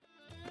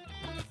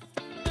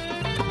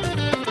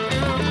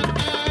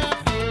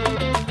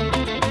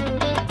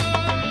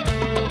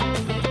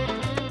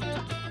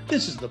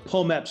This is the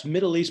POMEPS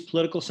Middle East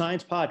Political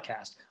Science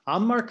Podcast.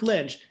 I'm Mark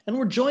Lynch, and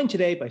we're joined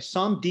today by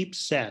Somdeep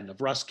Sen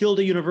of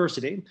Roskilde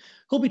University,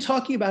 who'll be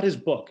talking about his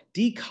book,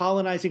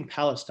 Decolonizing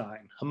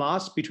Palestine,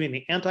 Hamas Between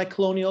the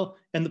Anti-Colonial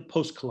and the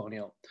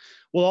Post-Colonial.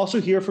 We'll also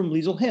hear from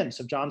Liesl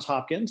Hintz of Johns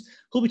Hopkins,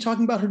 who'll be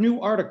talking about her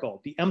new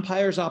article, The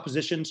Empire's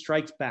Opposition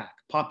Strikes Back,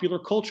 Popular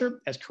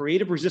Culture as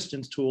Creative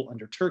Resistance Tool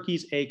Under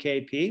Turkey's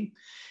AKP.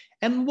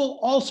 And we'll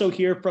also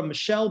hear from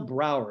Michelle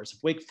Browers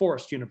of Wake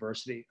Forest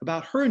University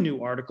about her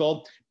new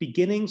article,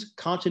 Beginnings,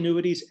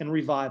 Continuities, and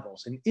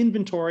Revivals, an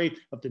inventory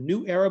of the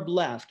new Arab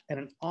left and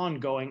an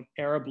ongoing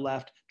Arab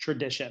left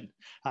tradition.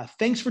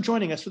 Thanks for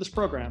joining us for this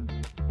program.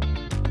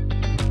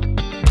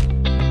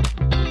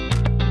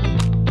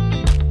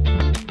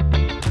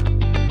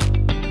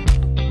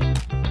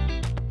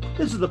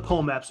 This is the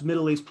POMEPS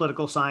Middle East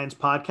Political Science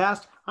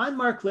Podcast. I'm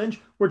Mark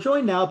Lynch. We're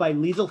joined now by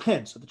Liesl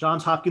Hintz of the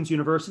Johns Hopkins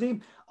University,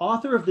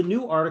 author of the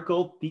new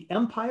article, The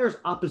Empire's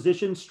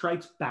Opposition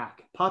Strikes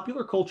Back,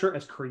 Popular Culture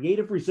as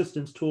Creative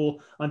Resistance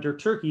Tool Under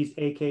Turkey's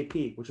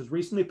AKP, which was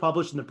recently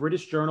published in the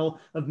British Journal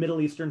of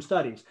Middle Eastern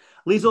Studies.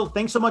 Liesl,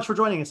 thanks so much for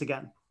joining us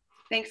again.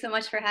 Thanks so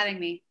much for having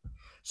me.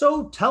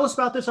 So tell us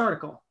about this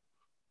article.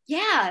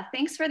 Yeah,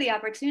 thanks for the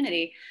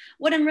opportunity.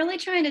 What I'm really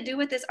trying to do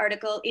with this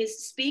article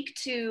is speak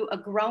to a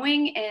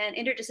growing and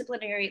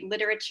interdisciplinary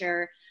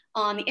literature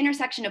on the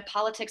intersection of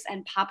politics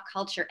and pop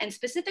culture, and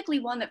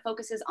specifically one that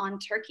focuses on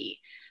Turkey.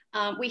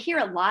 We hear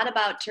a lot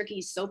about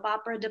Turkey's soap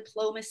opera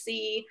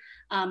diplomacy,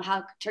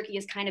 how Turkey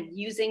is kind of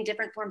using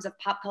different forms of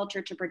pop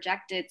culture to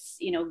project its,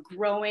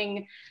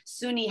 growing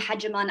Sunni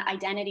hegemon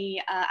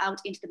identity out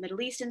into the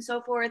Middle East and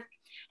so forth.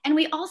 And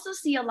we also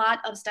see a lot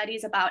of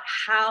studies about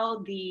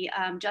how the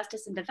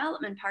Justice and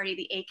Development Party,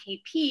 the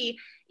AKP,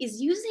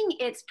 is using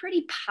its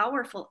pretty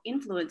powerful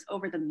influence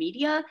over the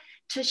media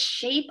to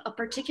shape a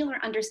particular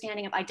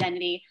understanding of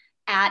identity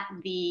at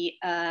the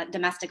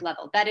domestic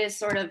level. That is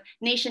sort of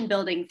nation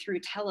building through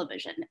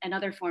television and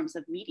other forms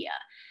of media.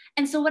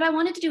 And so what I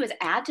wanted to do is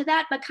add to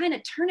that, but kind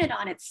of turn it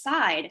on its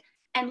side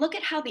and look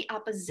at how the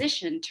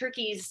opposition,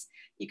 Turkey's,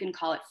 you can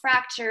call it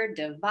fractured,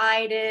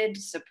 divided,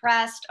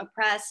 suppressed,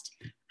 oppressed,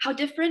 how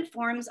different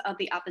forms of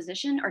the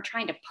opposition are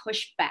trying to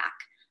push back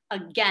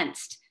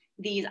against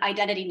these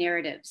identity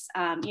narratives,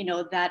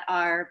 that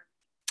are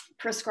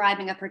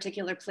prescribing a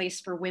particular place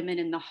for women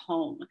in the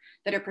home,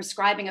 that are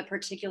prescribing a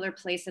particular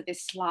place of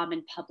Islam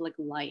in public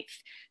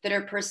life, that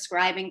are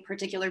prescribing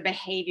particular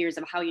behaviors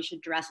of how you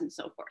should dress and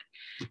so forth.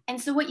 And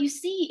so what you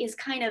see is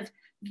kind of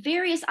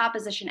various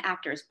opposition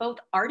actors, both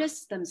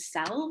artists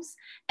themselves,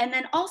 and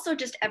then also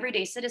just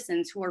everyday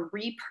citizens who are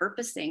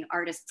repurposing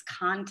artists'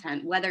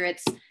 content, whether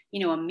it's,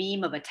 a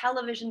meme of a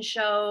television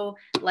show,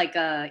 like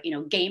a,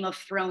 Game of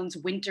Thrones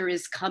winter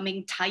is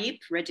coming type,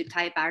 Recep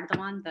Tayyip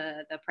Erdogan,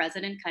 the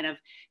president, kind of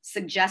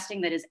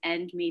suggesting that his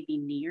end may be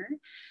near,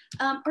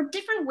 or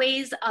different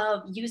ways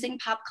of using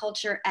pop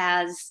culture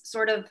as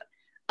sort of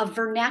a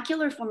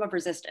vernacular form of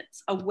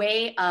resistance, a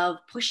way of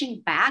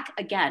pushing back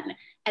again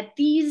at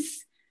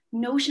these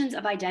notions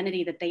of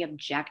identity that they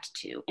object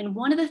to. And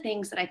one of the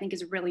things that I think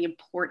is really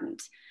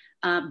important,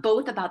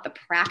 both about the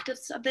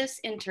practice of this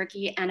in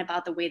Turkey and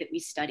about the way that we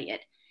study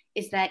it,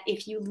 is that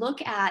if you look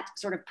at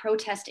sort of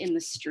protest in the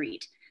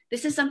street,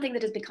 this is something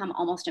that has become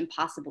almost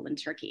impossible in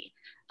Turkey.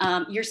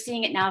 You're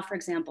seeing it now, for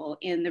example,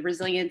 in the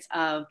resilience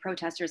of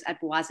protesters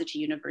at Boğaziçi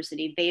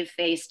University. They've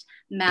faced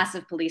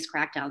massive police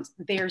crackdowns.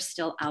 They're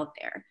still out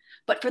there.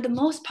 But for the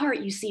most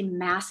part, you see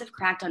massive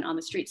crackdown on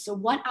the streets. So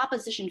what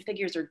opposition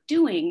figures are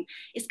doing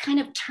is kind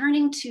of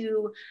turning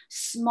to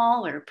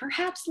smaller,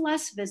 perhaps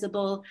less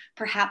visible,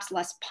 perhaps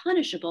less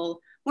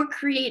punishable, more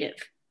creative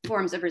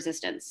forms of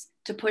resistance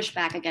to push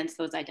back against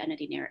those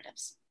identity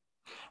narratives.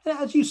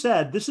 As you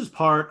said, this is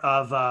part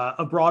of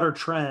a broader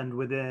trend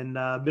within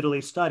Middle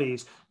East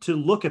studies to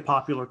look at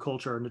popular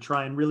culture and to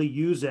try and really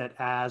use it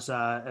as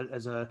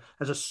a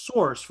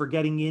source for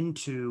getting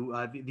into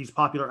these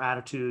popular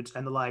attitudes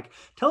and the like.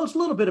 Tell us a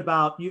little bit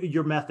about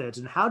your methods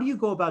and how do you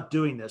go about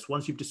doing this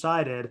once you've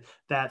decided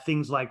that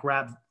things like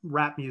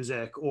rap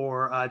music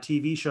or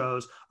TV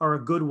shows are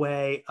a good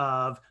way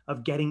of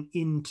getting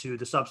into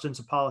the substance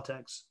of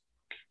politics?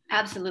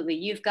 Absolutely.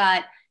 You've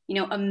got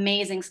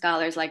amazing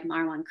scholars like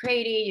Marwan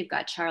Crady, you've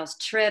got Charles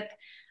Tripp,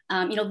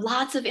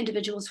 lots of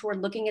individuals who are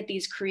looking at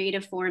these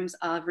creative forms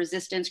of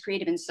resistance,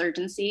 creative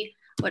insurgency,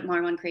 what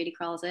Marwan Crady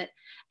calls it.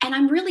 And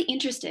I'm really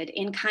interested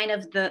in kind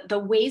of the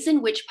ways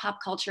in which pop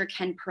culture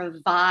can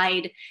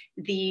provide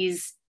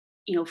these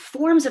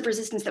forms of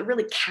resistance that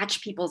really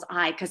catch people's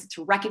eye because it's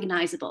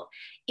recognizable.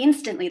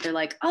 Instantly, they're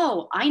like,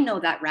 oh, I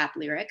know that rap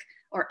lyric,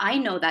 or I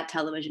know that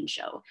television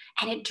show,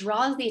 and it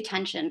draws the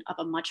attention of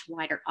a much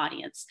wider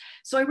audience.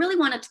 So I really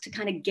wanted to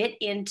kind of get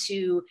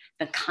into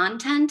the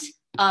content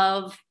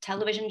of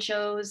television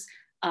shows,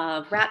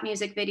 of rap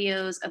music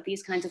videos, of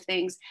these kinds of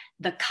things,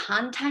 the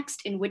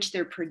context in which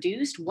they're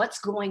produced, what's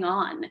going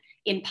on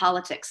in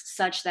politics,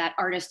 such that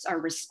artists are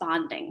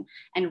responding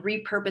and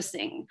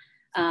repurposing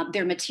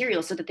their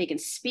material so that they can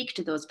speak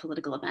to those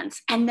political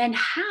events. And then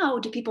how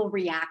do people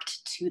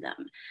react to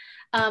them?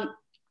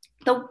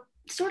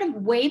 sort of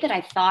way that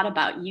I thought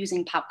about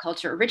using pop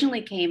culture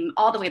originally came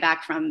all the way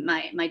back from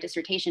my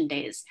dissertation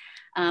days,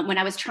 when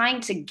I was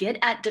trying to get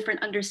at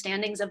different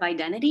understandings of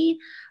identity,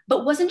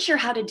 but wasn't sure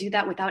how to do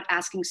that without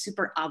asking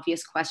super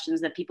obvious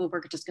questions that people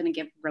were just going to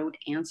give rote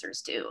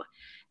answers to.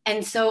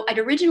 And so I'd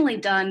originally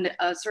done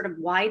a sort of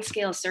wide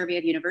scale survey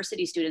of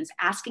university students,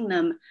 asking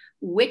them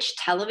which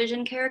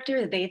television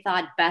character they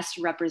thought best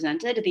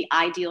represented the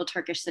ideal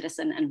Turkish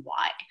citizen and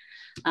why.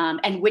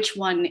 And which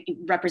one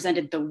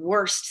represented the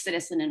worst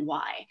citizen and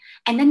why.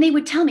 And then they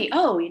would tell me,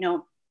 oh,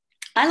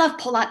 I love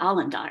Polat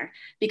Alemdar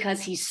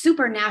because he's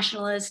super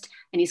nationalist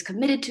and he's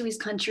committed to his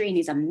country and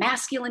he's a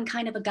masculine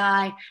kind of a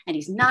guy and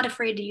he's not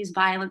afraid to use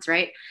violence,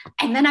 right?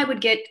 And then I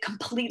would get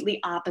completely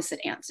opposite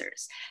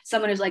answers.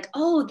 Someone who's like,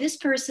 oh, this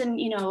person,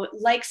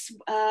 likes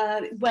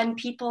when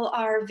people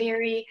are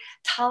very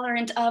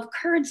tolerant of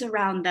Kurds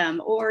around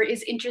them, or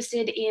is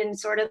interested in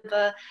sort of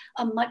a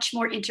much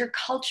more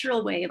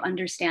intercultural way of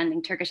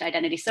understanding Turkish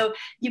identity. So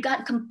you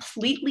got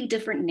completely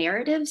different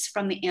narratives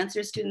from the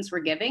answers students were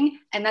giving,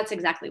 and that's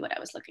exactly what I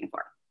was looking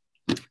for.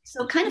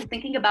 So kind of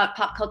thinking about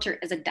pop culture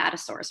as a data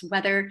source,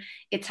 whether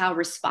it's how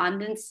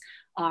respondents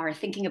are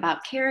thinking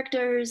about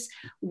characters,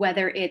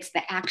 whether it's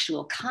the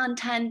actual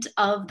content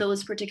of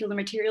those particular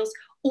materials,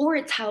 or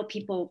it's how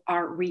people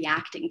are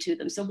reacting to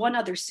them. So one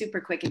other super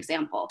quick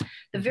example,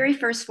 the very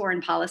first foreign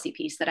policy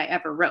piece that I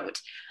ever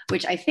wrote,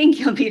 which I think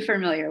you'll be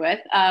familiar with,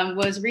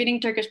 was reading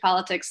Turkish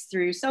politics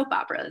through soap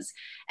operas.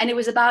 And it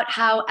was about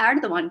how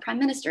Erdogan, prime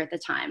minister at the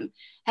time,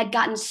 had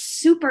gotten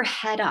super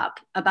head up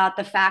about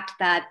the fact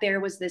that there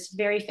was this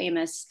very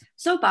famous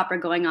soap opera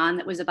going on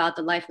that was about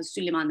the life of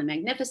Suleiman the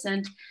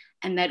Magnificent,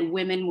 and that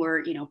women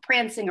were,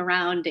 prancing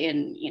around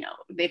in,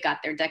 they've got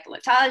their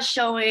décolletage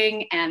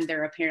showing and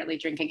they're apparently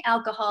drinking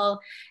alcohol.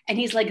 And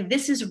he's like,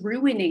 this is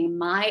ruining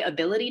my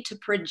ability to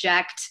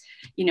project,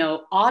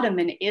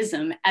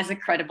 Ottomanism as a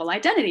credible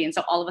identity. And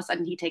so all of a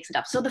sudden he takes it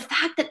up. So the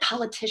fact that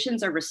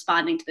politicians are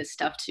responding to this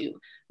stuff too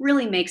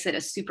really makes it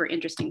a super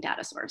interesting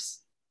data source.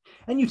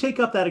 And you take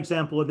up that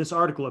example of this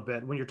article a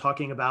bit when you're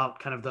talking about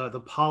kind of the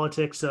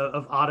politics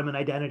of Ottoman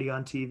identity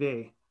on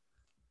TV.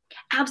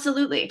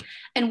 Absolutely.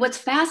 And what's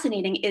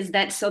fascinating is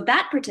that, so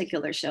that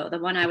particular show, the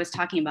one I was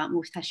talking about,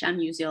 Muhteşem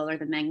Yüzyıl, or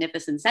the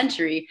Magnificent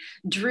Century,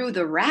 drew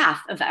the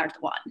wrath of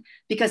Erdogan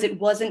because it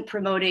wasn't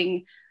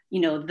promoting,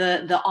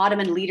 the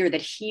Ottoman leader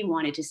that he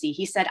wanted to see.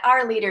 He said,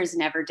 our leaders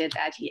never did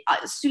that.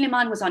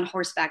 Suleiman was on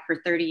horseback for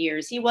 30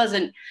 years. He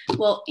wasn't,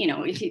 well,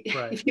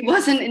 if he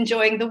wasn't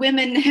enjoying the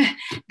women,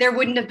 there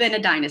wouldn't have been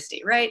a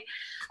dynasty, right?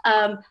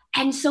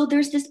 And so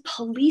there's this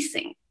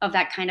policing of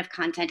that kind of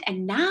content.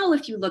 And now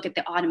if you look at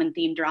the Ottoman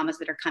themed dramas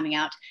that are coming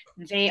out,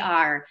 they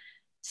are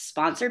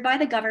sponsored by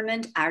the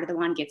government.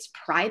 Erdogan gets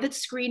private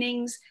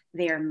screenings.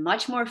 They are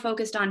much more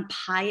focused on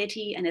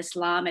piety and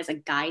Islam as a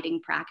guiding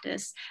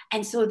practice.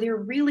 And so they're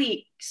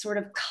really sort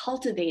of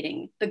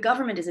cultivating, the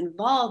government is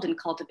involved in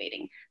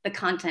cultivating the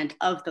content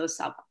of those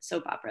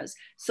soap operas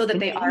so that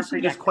they are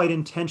It's quite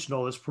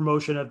intentional, this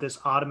promotion of this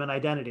Ottoman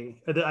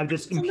identity,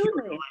 this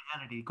imperial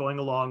identity going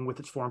along with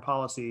its foreign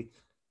policy.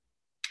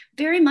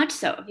 Very much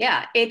so,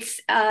 yeah. It's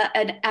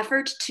an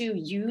effort to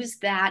use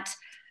that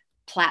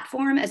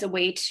platform as a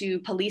way to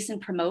police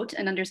and promote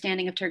an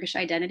understanding of Turkish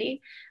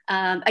identity.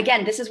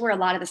 Again, this is where a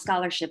lot of the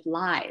scholarship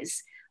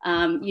lies.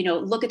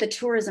 Look at the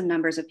tourism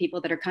numbers of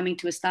people that are coming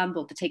to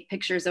Istanbul to take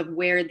pictures of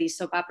where these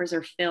soap operas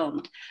are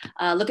filmed.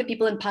 Look at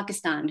people in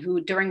Pakistan who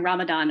during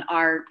Ramadan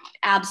are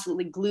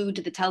absolutely glued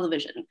to the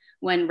television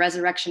when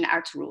Resurrection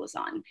Ertuğrul is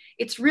on.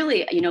 It's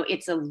really,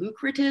 it's a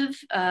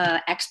lucrative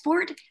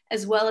export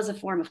as well as a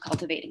form of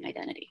cultivating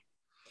identity.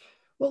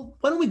 Well,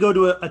 why don't we go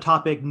to a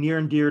topic near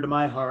and dear to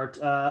my heart,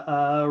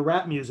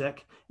 rap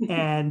music,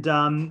 and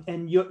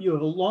you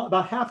have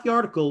about half the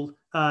article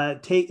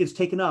is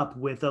taken up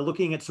with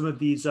looking at some of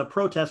these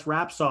protest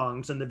rap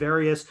songs and the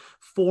various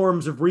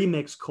forms of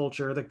remix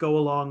culture that go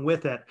along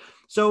with it.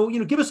 So,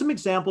 give us some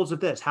examples of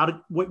this.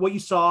 What you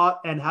saw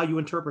and how you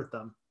interpret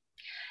them.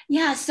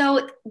 Yeah,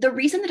 so the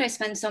reason that I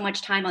spend so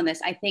much time on this,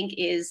 I think,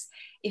 is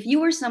if you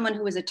were someone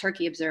who was a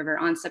Turkey observer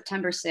on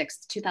September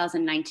 6th,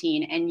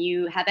 2019, and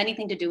you have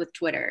anything to do with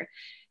Twitter,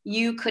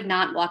 you could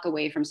not walk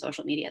away from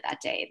social media that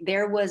day.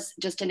 There was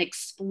just an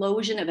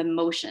explosion of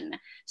emotion,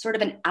 sort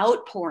of an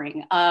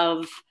outpouring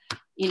of,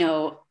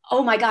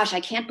 oh my gosh, I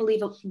can't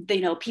believe,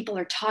 people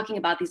are talking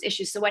about these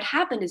issues. So what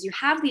happened is you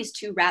have these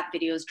two rap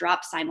videos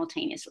drop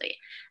simultaneously.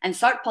 And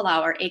Sarp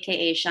Palaur,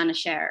 AKA Shana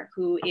Sher,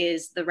 who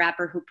is the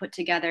rapper who put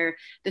together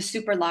the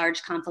super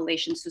large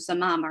compilation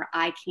Susamam, or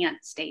I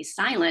Can't Stay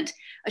Silent,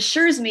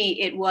 assures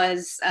me it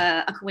was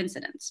a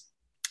coincidence.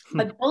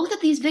 But both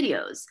of these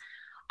videos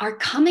are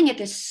coming at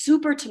this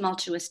super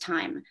tumultuous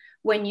time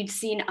when you'd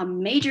seen a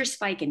major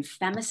spike in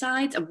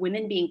femicides, of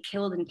women being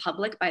killed in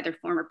public by their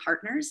former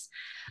partners,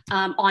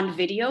 on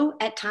video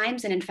at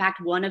times. And in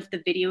fact, one of the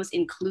videos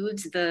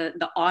includes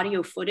the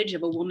audio footage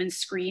of a woman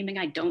screaming,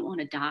 "I don't want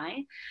to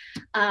die."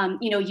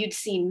 You'd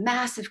seen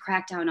massive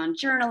crackdown on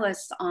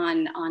journalists,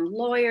 on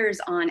lawyers,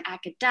 on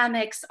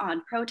academics,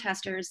 on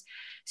protesters.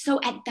 So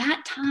at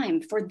that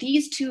time, for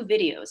these two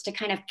videos to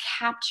kind of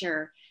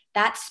capture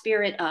that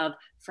spirit of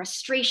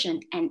frustration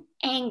and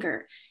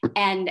anger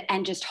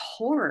and just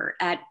horror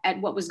at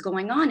what was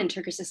going on in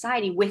Turkish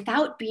society,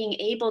 without being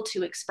able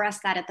to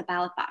express that at the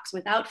ballot box,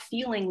 without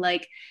feeling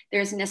like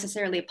there's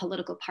necessarily a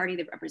political party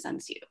that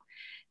represents you.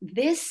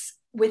 This,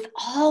 with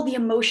all the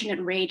emotion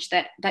and rage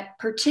that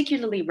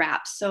particularly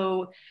rap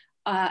so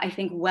I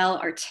think well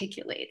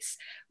articulates,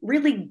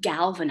 really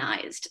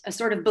galvanized a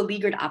sort of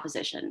beleaguered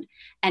opposition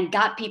and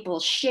got people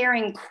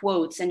sharing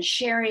quotes and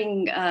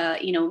sharing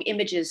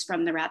images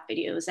from the rap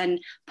videos and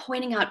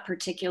pointing out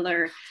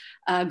particular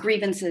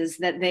grievances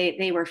that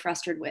they were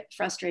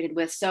frustrated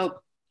with. So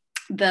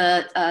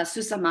the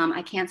Susamam,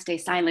 I Can't Stay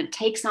Silent,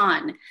 takes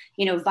on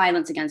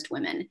violence against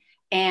women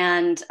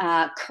and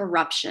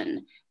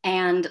corruption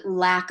and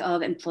lack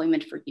of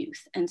employment for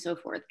youth and so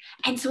forth.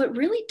 And so it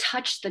really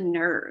touched the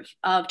nerve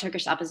of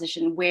Turkish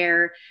opposition,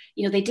 where,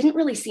 they didn't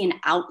really see an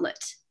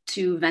outlet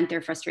to vent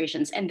their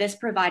frustrations. And this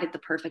provided the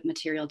perfect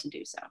material to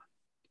do so.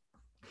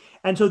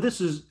 And so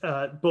this is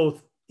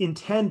both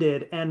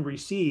intended and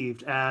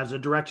received as a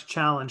direct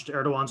challenge to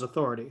Erdogan's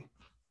authority.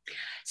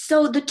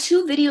 So the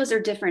two videos are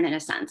different in a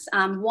sense.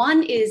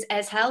 One is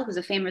Ezhel, who's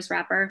a famous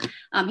rapper.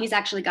 He's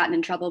actually gotten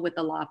in trouble with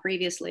the law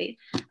previously.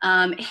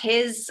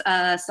 His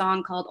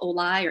song called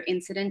Olay, or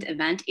Incident,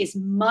 Event, is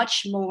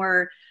much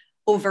more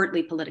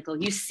overtly political.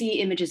 You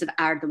see images of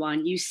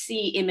Erdogan, you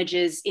see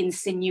images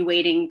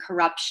insinuating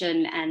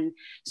corruption and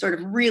sort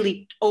of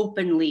really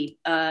openly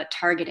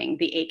targeting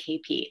the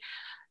AKP.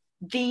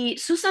 The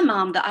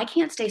Susamam, the I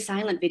Can't Stay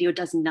Silent video,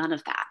 does none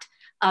of that.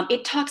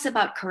 It talks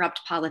about corrupt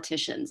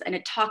politicians, and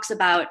it talks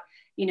about,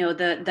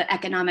 the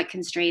economic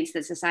constraints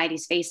that society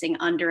is facing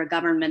under a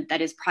government that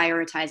is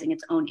prioritizing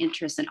its own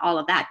interests and all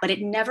of that. But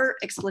it never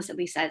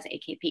explicitly says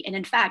AKP. And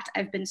in fact,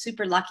 I've been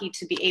super lucky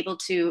to be able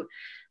to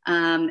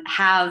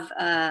have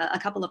a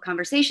couple of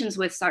conversations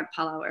with Sarp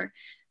Palauer,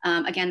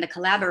 again, the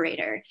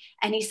collaborator.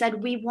 And he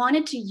said, we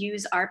wanted to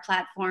use our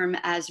platform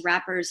as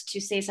rappers to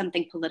say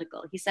something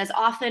political. He says,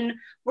 often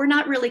we're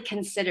not really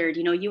considered,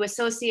 you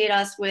associate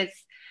us with,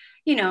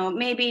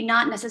 maybe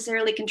not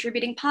necessarily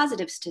contributing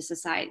positively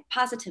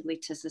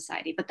to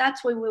society, but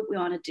that's what we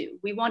want to do.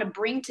 We want to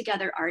bring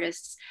together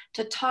artists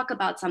to talk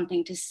about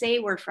something, to say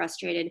we're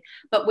frustrated,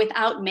 but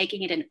without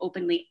making it an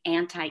openly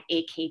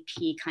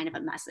anti-AKP kind of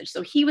a message.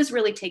 So he was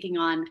really taking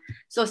on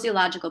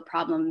sociological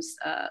problems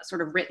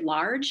sort of writ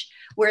large,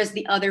 whereas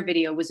the other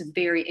video was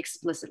very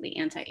explicitly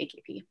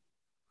anti-AKP.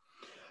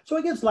 So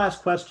I guess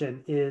last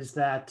question is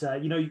that,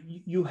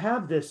 you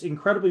have this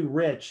incredibly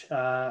rich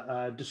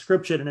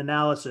description and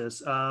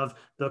analysis of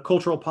the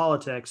cultural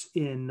politics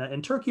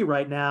in Turkey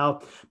right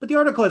now, but the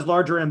article has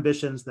larger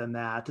ambitions than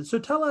that. And so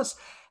tell us,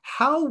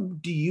 how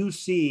do you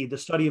see the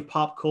study of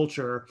pop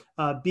culture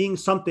being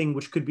something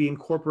which could be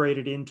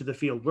incorporated into the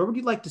field? Where would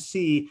you like to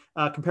see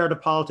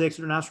comparative politics,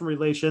 international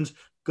relations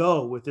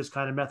go with this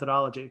kind of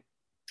methodology?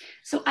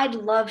 So I'd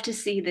love to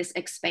see this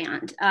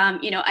expand.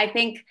 I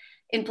think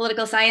in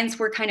political science,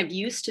 we're kind of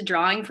used to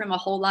drawing from a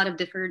whole lot of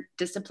different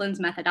disciplines,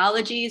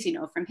 methodologies,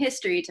 from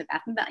history to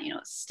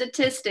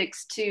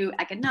statistics to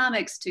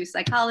economics to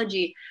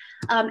psychology,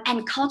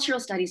 and cultural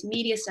studies,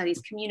 media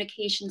studies,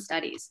 communication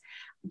studies.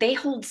 They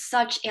hold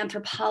such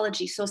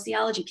anthropology,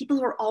 sociology, people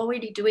who are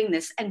already doing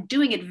this and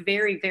doing it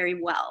very,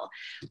 very well.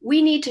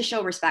 We need to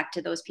show respect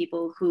to those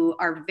people who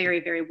are very,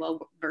 very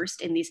well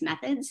versed in these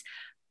methods,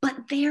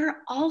 but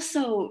they're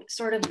also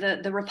sort of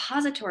the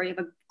repository of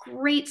a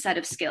great set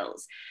of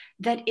skills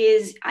that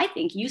is, I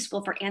think,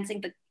 useful for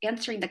answering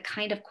the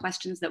kind of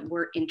questions that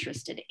we're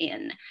interested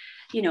in.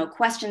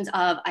 Questions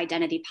of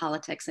identity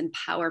politics and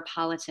power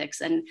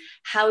politics, and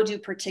how do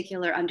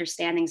particular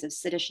understandings of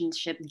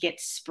citizenship get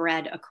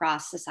spread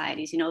across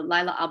societies.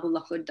 Laila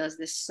Abdullahud does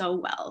this so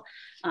well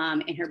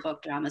in her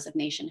book, Dramas of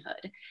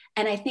Nationhood.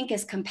 And I think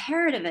as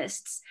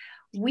comparativists,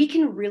 we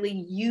can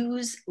really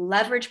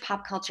leverage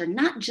pop culture,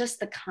 not just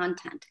the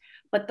content,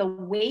 but the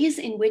ways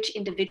in which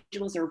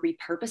individuals are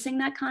repurposing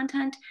that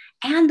content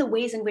and the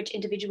ways in which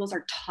individuals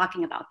are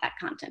talking about that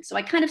content. So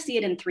I kind of see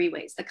it in three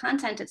ways: the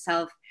content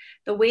itself,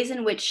 the ways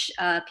in which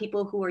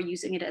people who are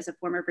using it as a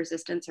form of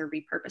resistance are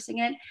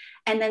repurposing it,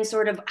 and then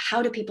sort of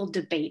how do people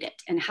debate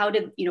it, and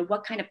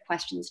what kind of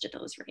questions do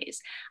those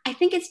raise? I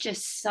think it's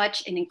just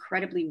such an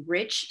incredibly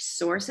rich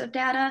source of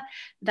data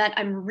that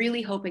I'm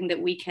really hoping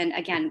that we can,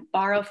 again,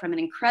 borrow from an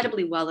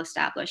incredibly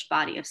well-established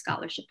body of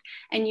scholarship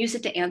and use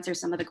it to answer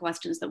some of the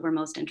questions that we're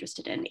most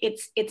interested in.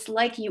 It's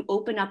like you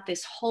open up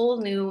this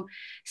whole new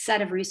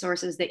set of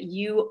resources that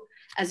you,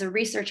 as a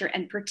researcher,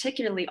 and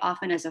particularly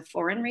often as a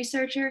foreign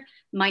researcher,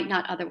 might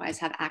not otherwise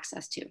have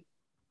access to.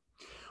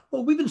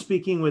 Well, we've been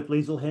speaking with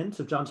Liesl Hintz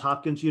of Johns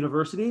Hopkins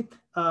University.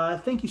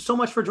 Thank you so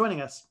much for joining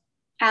us.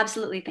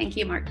 Absolutely. Thank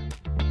you, Mark.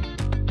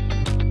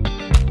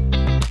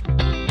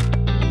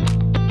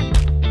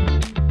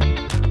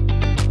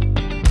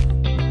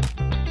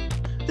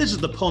 This is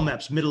the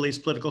POMEPS Middle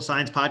East Political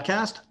Science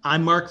Podcast.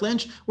 I'm Mark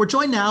Lynch. We're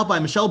joined now by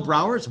Michelle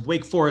Browers of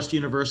Wake Forest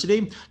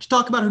University to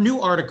talk about her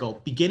new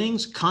article,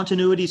 Beginnings,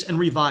 Continuities, and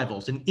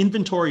Revivals, an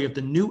inventory of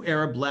the new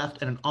Arab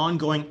left and an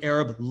ongoing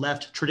Arab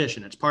left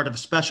tradition. It's part of a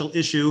special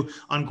issue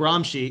on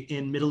Gramsci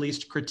in Middle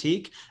East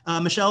Critique.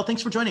 Michelle,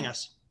 thanks for joining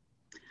us.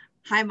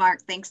 Hi,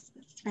 Mark. Thanks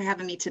for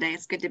having me today.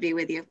 It's good to be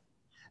with you.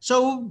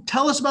 So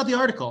tell us about the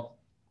article.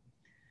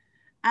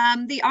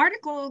 The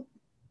article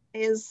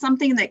is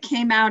something that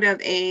came out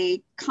of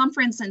a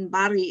conference in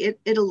Bari,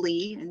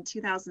 Italy in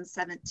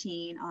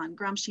 2017 on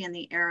Gramsci and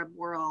the Arab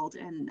world.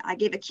 And I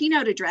gave a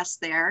keynote address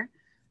there.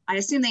 I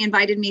assume they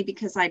invited me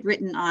because I'd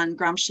written on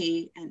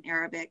Gramsci and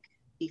Arabic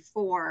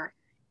before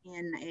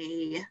in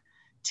a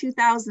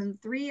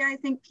 2003, I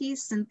think,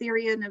 piece in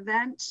Theory and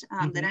Event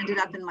that ended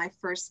up in my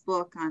first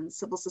book on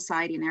civil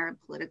society and Arab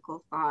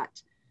political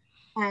thought.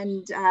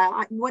 And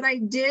what I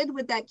did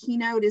with that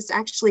keynote is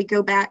actually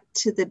go back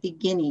to the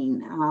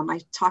beginning. I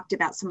talked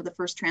about some of the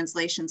first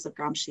translations of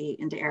Gramsci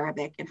into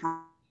Arabic and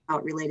how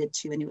it related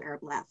to a new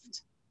Arab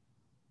left.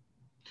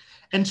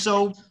 And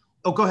so,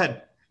 go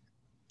ahead.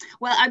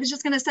 Well, I was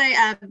just going to say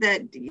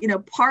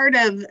that, part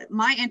of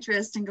my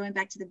interest in going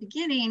back to the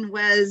beginning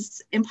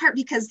was in part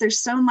because there's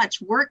so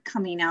much work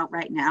coming out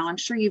right now. I'm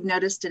sure you've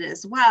noticed it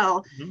as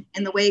well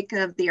in the wake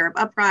of the Arab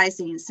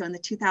uprisings. So in the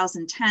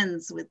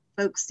 2010s, with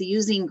folks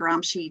using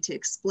Gramsci to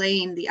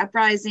explain the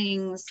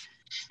uprisings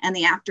and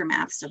the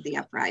aftermaths of the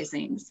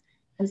uprisings.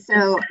 And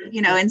so,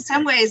 in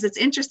some ways it's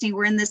interesting.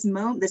 We're in this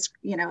moment, this,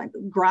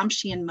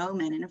 Gramscian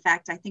moment. And in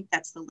fact, I think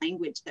that's the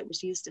language that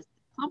was used at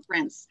the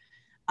conference.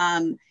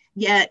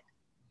 Yet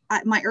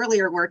my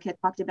earlier work had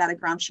talked about a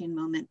Gramscian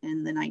moment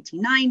in the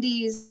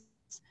 1990s.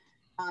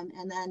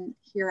 And then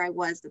here I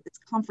was at this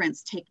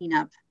conference taking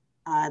up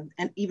an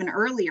even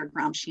earlier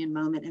Gramscian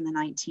moment in the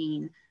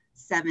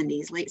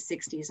 1970s, late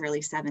 60s, early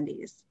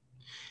 70s.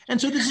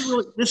 And so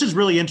this is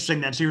really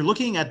interesting then. So you're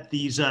looking at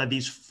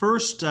these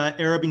first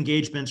Arab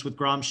engagements with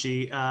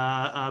Gramsci,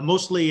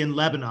 mostly in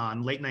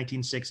Lebanon, late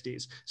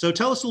 1960s. So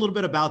tell us a little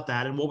bit about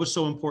that and what was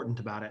so important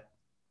about it.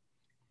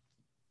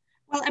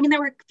 Well, there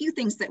were a few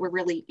things that were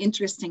really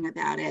interesting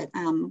about it.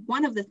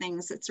 One of the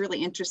things that's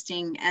really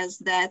interesting is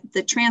that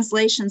the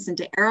translations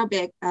into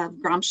Arabic of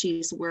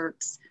Gramsci's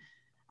works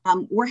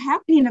were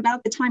happening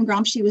about the time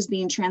Gramsci was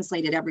being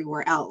translated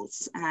everywhere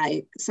else.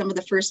 Some of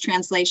the first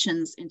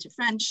translations into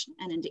French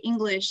and into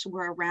English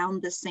were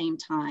around the same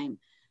time.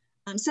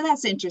 So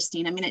that's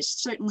interesting. It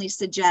certainly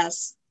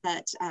suggests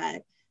that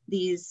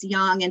these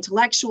young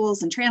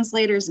intellectuals and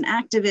translators and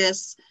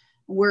activists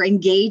were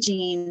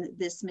engaging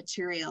this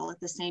material at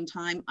the same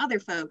time other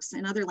folks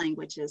in other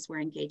languages were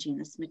engaging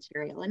this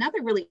material.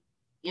 Another really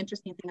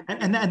interesting thing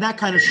about and that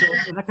kind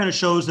of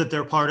shows that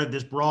they're part of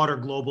this broader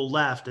global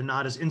left and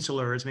not as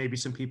insular as maybe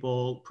some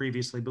people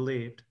previously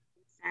believed.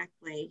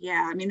 Exactly.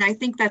 Yeah. I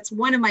think that's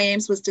one of my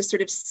aims, was to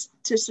sort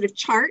of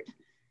chart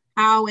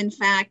how, in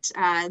fact,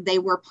 they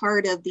were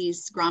part of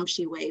these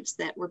Gramsci waves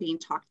that were being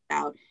talked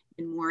about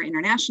in more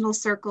international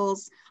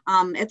circles.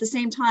 At the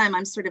same time,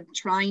 I'm sort of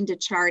trying to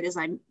chart, as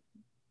I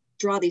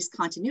draw these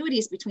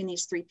continuities between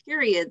these three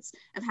periods,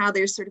 of how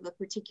there's sort of a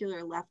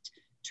particular left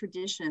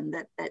tradition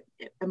that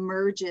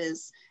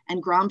emerges,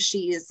 and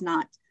Gramsci is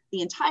not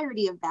the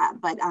entirety of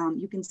that, but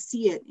you can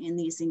see it in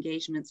these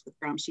engagements with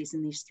Gramsci's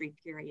in these three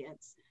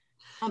periods.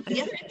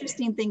 The other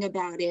interesting thing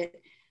about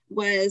it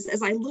was,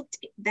 as I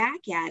looked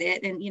back at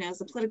it, and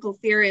as a political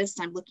theorist,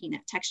 I'm looking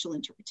at textual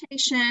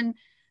interpretation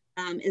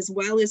as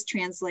well as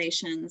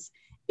translations,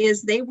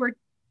 is they were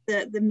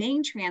the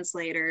main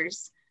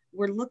translators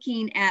were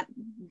looking at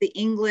the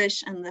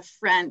English and the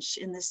French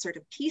in this sort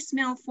of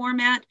piecemeal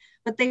format,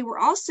 but they were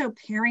also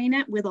pairing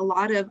it with a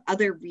lot of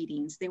other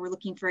readings. They were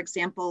looking, for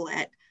example,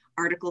 at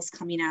articles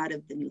coming out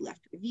of the New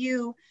Left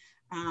Review,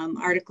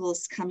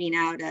 articles coming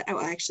out,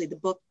 actually the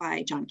book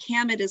by John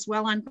Cammett as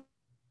well on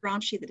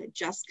Gramsci that had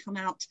just come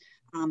out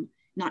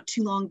not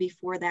too long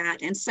before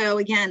that. And so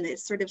again, it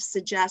sort of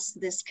suggests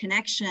this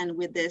connection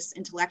with this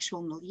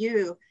intellectual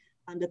milieu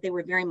that they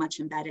were very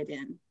much embedded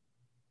in.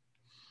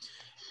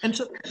 And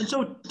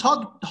so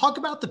talk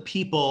about the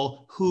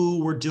people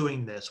who were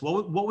doing this.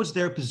 What was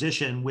their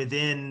position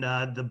within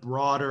the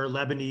broader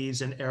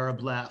Lebanese and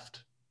Arab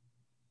left?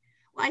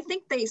 Well, I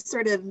think they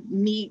sort of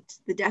meet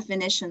the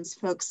definitions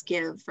folks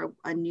give for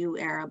a new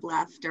Arab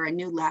left or a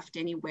new left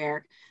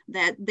anywhere,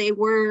 that they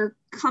were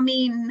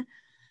coming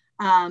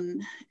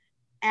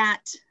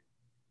at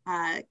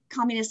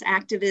communist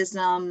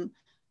activism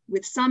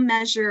with some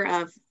measure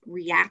of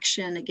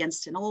reaction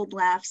against an old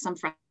left, some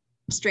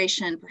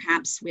frustration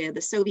perhaps with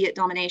the Soviet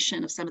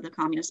domination of some of the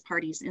communist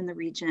parties in the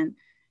region,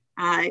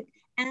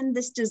 and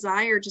this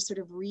desire to sort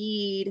of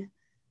read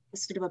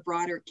sort of a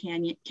broader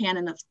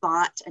canon of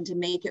thought and to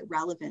make it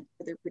relevant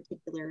for their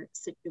particular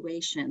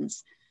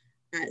situations.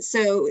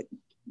 So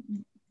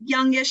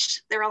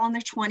youngish, they're all in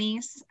their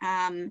 20s,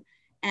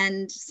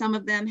 And some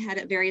of them had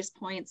at various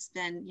points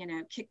been,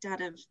 kicked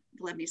out of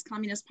the Lebanese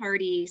Communist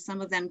Party. Some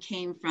of them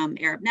came from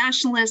Arab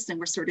nationalists and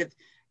were sort of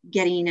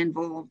getting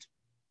involved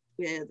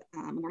with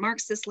more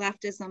Marxist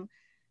leftism.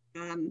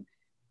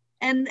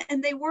 And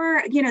they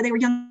were, they were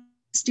young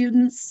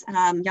students,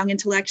 young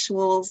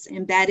intellectuals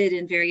embedded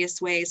in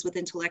various ways with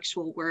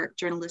intellectual work,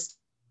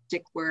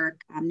 journalistic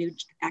work, new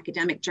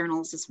academic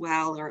journals as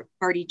well, or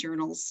party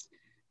journals.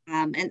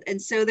 And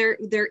so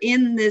they're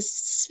in this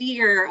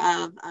sphere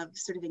of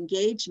sort of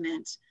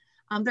engagement.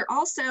 They're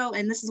also,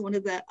 and this is one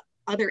of the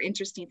other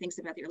interesting things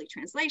about the early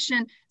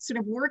translation, sort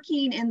of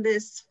working in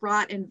this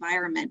fraught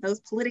environment,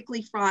 both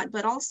politically fraught,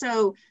 but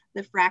also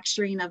the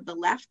fracturing of the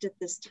left at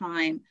this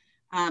time.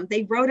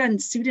 They wrote on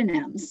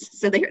pseudonyms.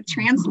 So their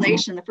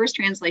translation, the first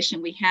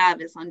translation we have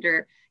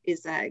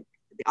the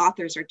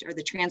authors or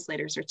the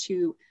translators are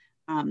two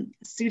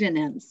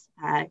pseudonyms.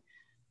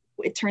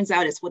 It turns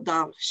out it's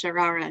Wadar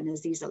Sharara and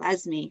Aziz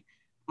al-Azmi,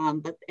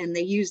 and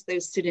they use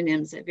those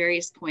pseudonyms at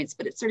various points,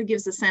 but it sort of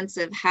gives a sense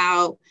of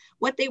how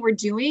what they were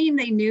doing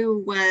they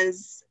knew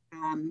was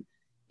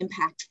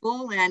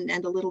impactful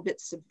and a little bit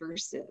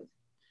subversive.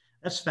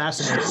 That's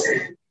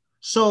fascinating.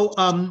 So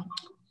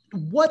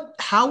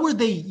how were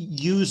they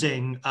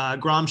using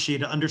Gramsci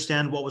to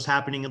understand what was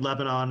happening in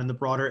Lebanon and the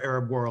broader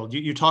Arab world?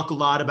 You talk a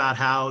lot about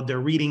how they're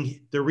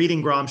reading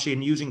Gramsci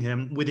and using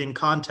him within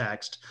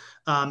context.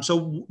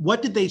 So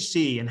what did they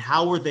see and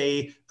how were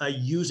they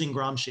using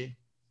Gramsci?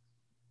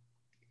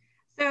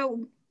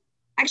 So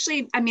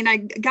actually, I mean, I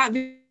got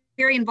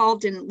very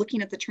involved in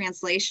looking at the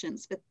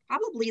translations, but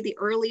probably the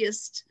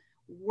earliest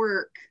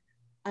work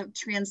of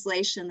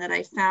translation that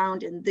I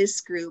found in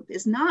this group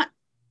is not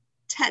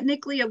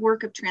technically a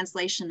work of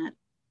translation at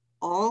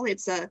all.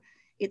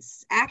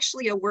 It's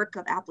actually a work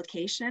of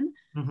application.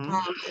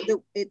 Mm-hmm.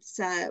 It's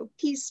a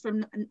piece from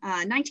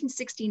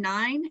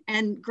 1969,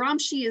 and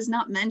Gramsci is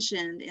not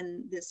mentioned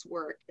in this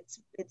work.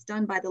 It's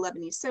done by the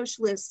Lebanese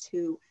socialists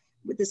who,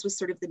 this was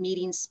sort of the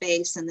meeting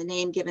space and the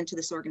name given to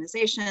this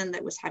organization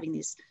that was having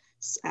these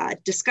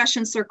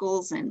discussion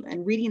circles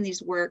and reading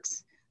these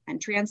works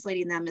and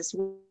translating them as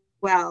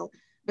well.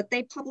 But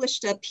they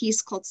published a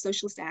piece called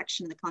Socialist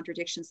Action and the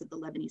Contradictions of the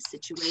Lebanese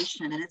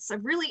Situation. And it's a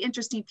really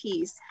interesting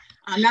piece,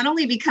 not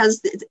only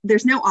because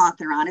there's no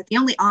author on it, the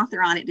only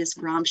author on it is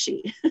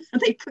Gramsci.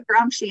 They put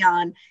Gramsci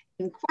on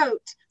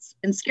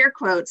in scare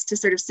quotes to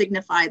sort of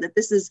signify that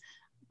this is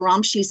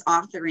Gramsci's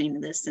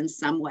authoring this in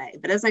some way.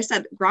 But as I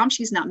said,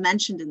 Gramsci's not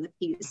mentioned in the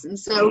piece. And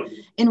so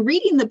in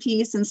reading the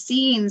piece and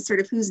seeing sort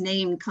of whose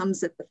name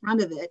comes at the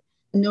front of it,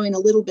 and knowing a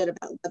little bit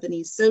about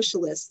Lebanese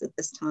socialists at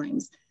this time,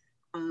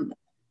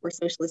 or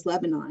Socialist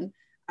Lebanon,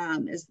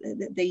 as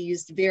they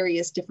used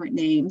various different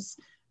names.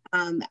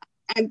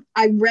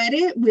 I read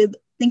it with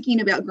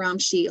thinking about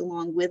Gramsci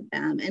along with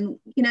them. And,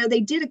 they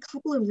did a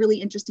couple of really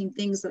interesting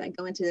things that I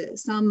go into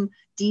some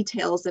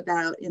details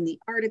about in the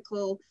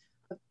article,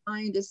 of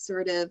trying to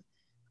sort of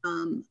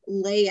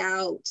lay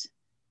out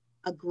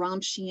a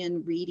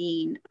Gramscian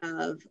reading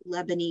of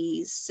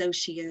Lebanese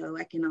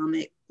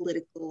socio-economic,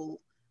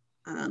 political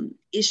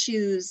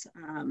issues.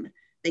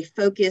 They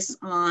focus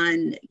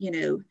on,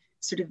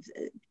 sort of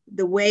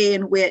the way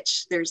in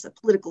which there's a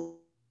political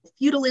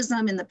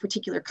feudalism in the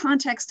particular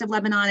context of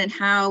Lebanon and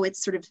how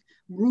it's sort of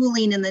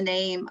ruling in the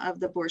name of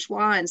the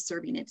bourgeois and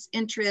serving its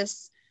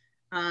interests.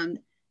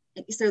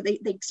 So they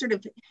sort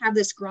of have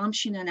this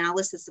Gramscian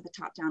analysis of the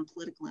top-down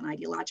political and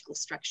ideological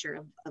structure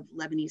of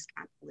Lebanese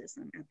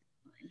capitalism at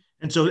the time.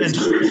 And so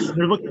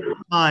they're looking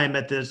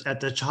at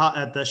the time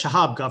at the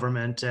Shahab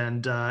government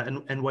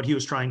and what he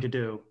was trying to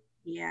do.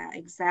 Yeah,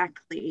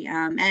 exactly.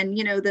 And,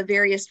 the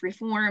various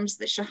reforms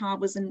that Shahab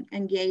was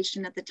engaged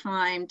in at the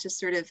time to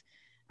sort of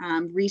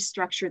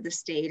restructure the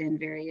state in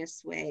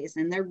various ways.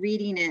 And they're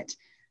reading it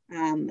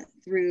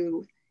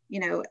through,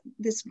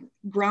 this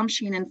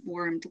Gramscian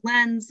informed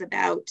lens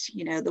about,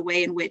 the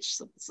way in which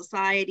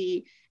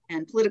society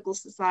and political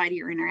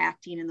society are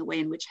interacting and the way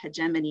in which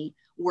hegemony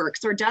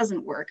works or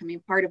doesn't work. I mean,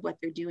 part of what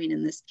they're doing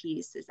in this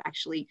piece is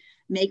actually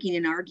making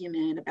an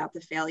argument about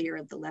the failure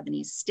of the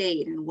Lebanese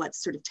state and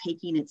what's sort of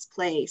taking its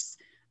place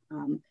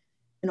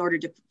in order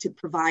to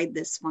provide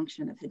this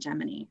function of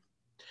hegemony.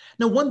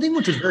 Now, one thing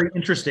which was very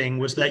interesting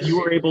was that you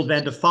were able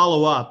then to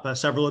follow up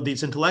several of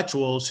these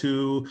intellectuals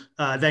who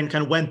then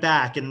kind of went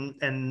back and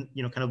kind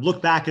of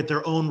looked back at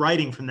their own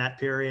writing from that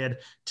period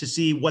to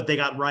see what they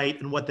got right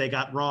and what they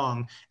got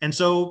wrong. And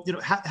so,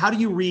 how do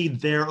you read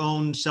their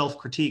own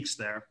self-critiques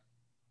there?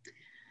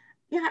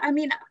 Yeah, I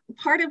mean,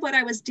 part of what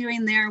I was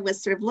doing there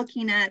was sort of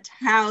looking at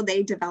how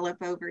they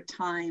develop over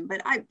time.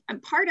 But I'm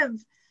part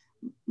of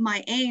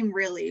my aim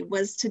really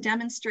was to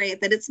demonstrate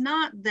that it's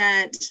not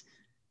that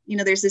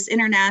there's this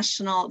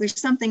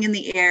there's something in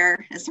the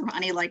air, as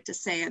Ronnie liked to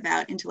say,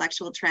 about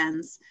intellectual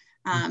trends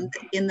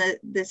in the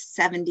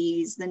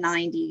 70s, the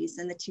 90s,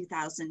 and the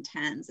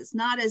 2010s. It's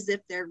not as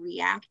if they're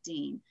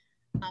reacting,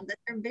 that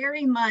they're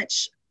very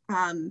much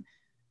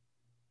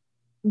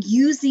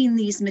using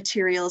these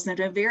materials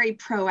in a very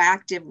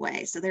proactive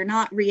way. So they're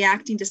not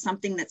reacting to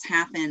something that's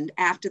happened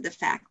after the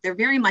fact. They're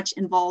very much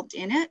involved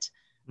in it.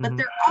 but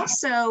they're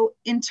also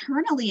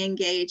internally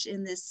engaged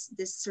in this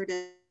sort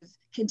of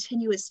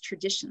continuous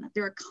tradition, that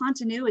there are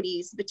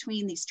continuities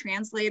between these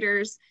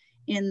translators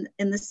in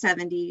the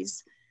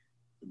 70s,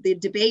 the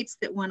debates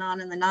that went on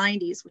in the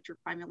 90s, which were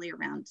primarily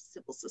around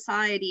civil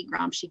society.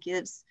 Gramsci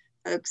gives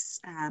folks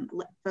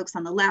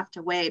on the left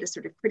a way to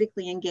sort of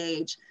critically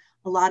engage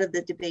a lot of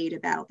the debate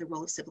about the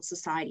role of civil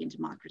society in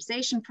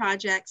democratization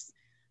projects.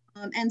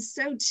 And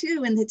so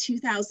too in the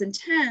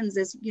 2010s,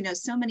 as you know,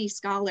 so many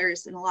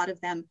scholars, and a lot of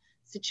them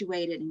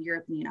situated in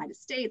Europe and the United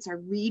States, are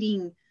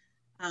reading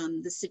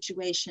the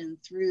situation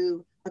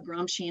through a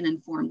Gramscian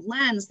informed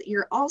lens, that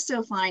you're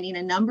also finding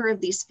a number of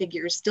these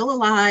figures still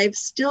alive,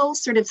 still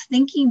sort of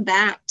thinking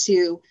back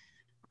to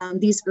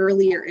these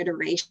earlier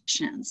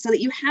iterations, so that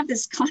you have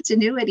this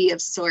continuity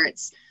of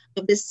sorts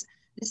of this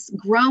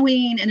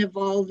growing and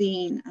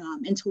evolving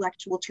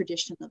intellectual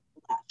tradition of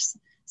the left.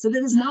 So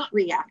that is not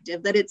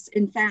reactive, that it's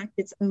in fact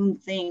its own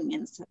thing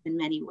in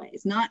many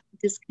ways, not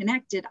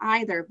disconnected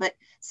either, but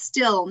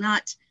still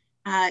not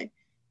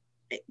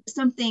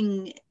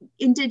something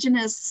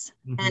indigenous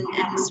and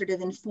sort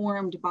of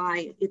informed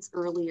by its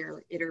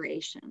earlier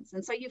iterations.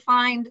 And so you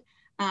find,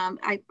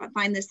 I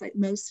find this like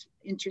most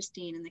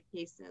interesting in the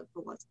case of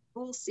Boaz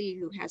Wolsey,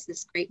 who has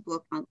this great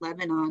book on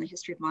Lebanon, A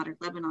History of Modern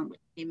Lebanon, which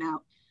came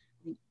out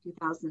in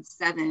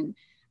 2007.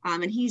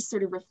 And he's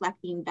sort of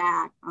reflecting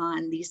back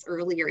on these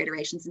earlier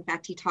iterations. In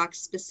fact, he talks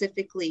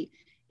specifically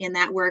in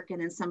that work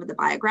and in some of the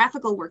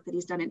biographical work that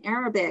he's done in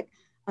Arabic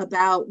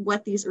about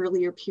what these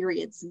earlier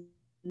periods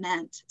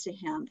meant to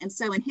him. And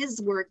so in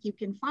his work, you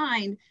can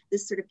find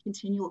this sort of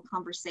continual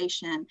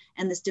conversation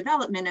and this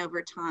development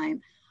over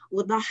time.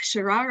 Wadah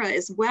Sharara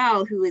as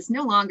well, who is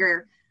no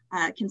longer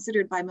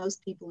considered by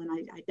most people,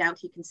 and I doubt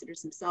he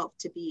considers himself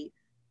to be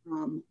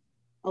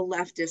a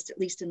leftist, at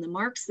least in the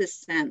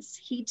Marxist sense.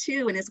 He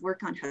too, in his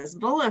work on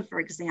Hezbollah,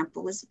 for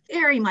example, is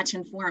very much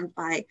informed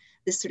by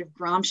this sort of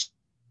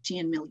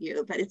Gramscian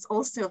milieu, but it's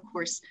also, of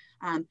course,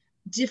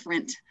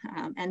 different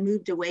and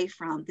moved away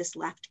from this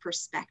left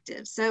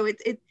perspective. So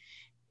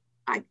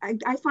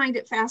I find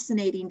it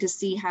fascinating to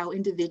see how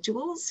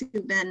individuals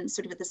who've been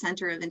sort of at the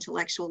center of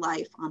intellectual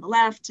life on the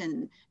left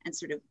and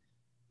sort of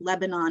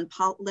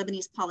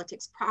Lebanese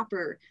politics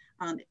proper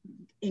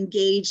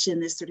engaged in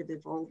this sort of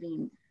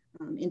evolving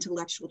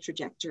intellectual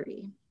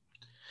trajectory.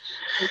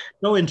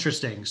 So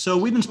interesting. So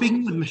we've been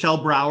speaking with Michelle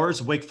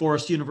Browers of Wake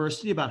Forest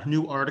University about her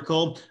new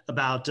article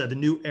about the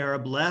new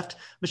Arab left.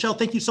 Michelle,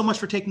 thank you so much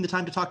for taking the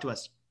time to talk to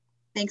us.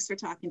 Thanks for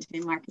talking to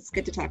me, Mark. It's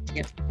good to talk to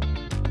you.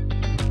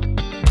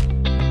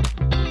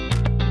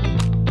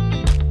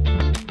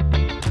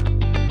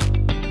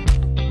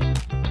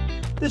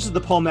 This is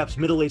the POMEP's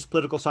Middle East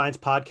Political Science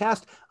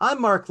Podcast.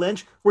 I'm Mark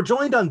Lynch. We're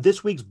joined on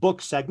this week's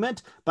book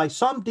segment by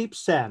Somdeep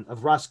Sen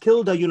of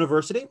Roskilde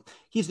University.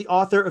 He's the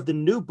author of the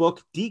new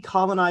book,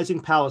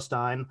 Decolonizing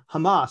Palestine,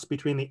 Hamas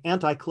Between the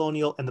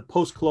Anti-Colonial and the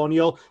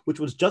Post-Colonial, which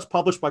was just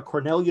published by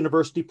Cornell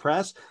University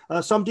Press.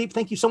 Somdeep,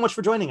 thank you so much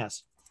for joining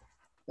us.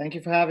 Thank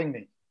you for having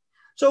me.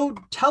 So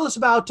tell us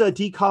about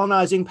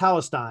Decolonizing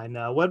Palestine.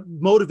 What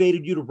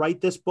motivated you to write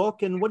this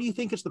book, and what do you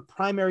think is the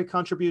primary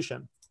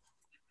contribution?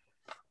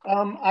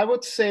 I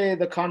would say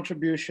the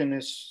contribution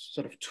is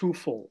sort of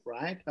twofold,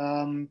 right?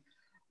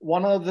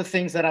 One of the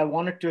things that I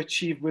wanted to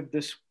achieve with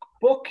this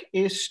book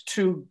is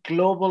to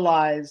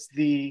globalize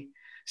the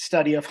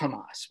study of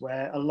Hamas,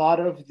 where a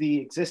lot of the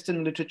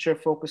existing literature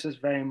focuses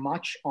very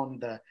much on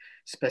the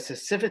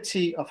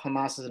specificity of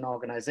Hamas as an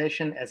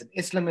organization, as an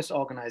Islamist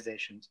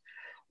organization,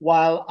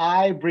 while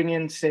I bring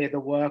in, say,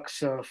 the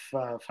works of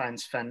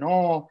Frantz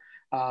Fanon,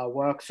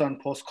 works on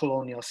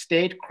post-colonial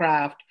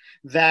statecraft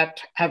that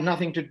have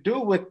nothing to do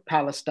with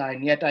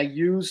Palestine, yet I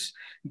use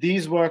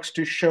these works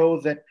to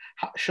show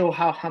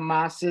how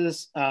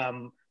Hamas's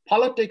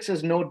politics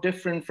is no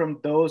different from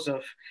those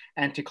of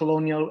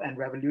anti-colonial and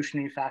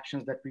revolutionary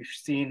factions that we've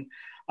seen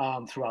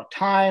throughout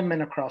time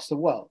and across the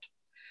world.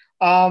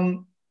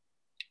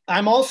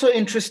 I'm also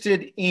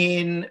interested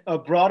in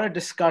broader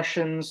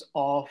discussions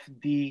of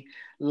the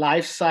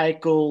life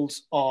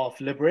cycles of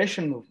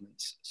liberation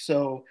movements.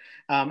 So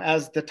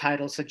as the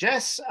title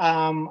suggests,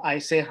 I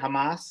say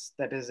Hamas,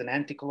 that is an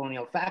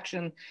anti-colonial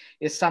faction,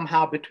 is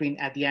somehow between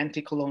the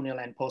anti-colonial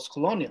and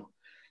post-colonial.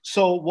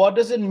 So what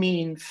does it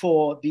mean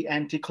for the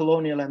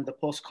anti-colonial and the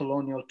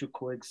post-colonial to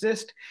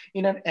coexist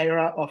in an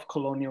era of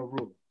colonial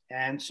rule?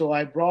 And so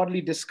I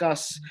broadly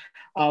discuss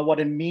what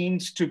it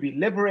means to be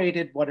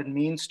liberated, what it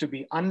means to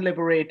be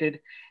unliberated,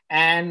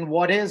 and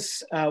what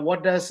is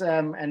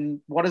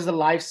the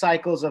life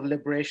cycles of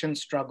liberation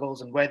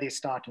struggles and where they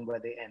start and where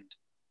they end.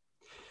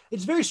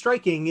 It's very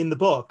striking in the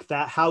book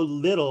that how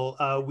little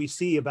we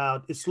see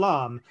about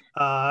Islam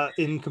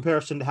in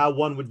comparison to how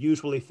one would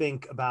usually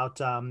think about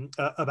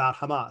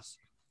Hamas.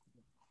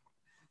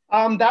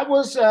 That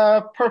was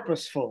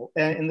purposeful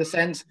in the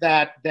sense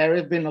that there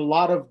have been a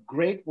lot of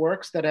great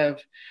works that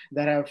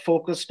have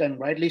focused, and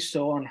rightly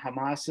so, on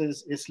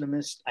Hamas's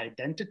Islamist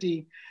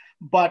identity.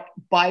 But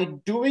by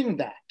doing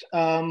that,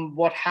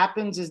 what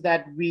happens is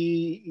that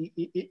we,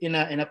 in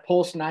a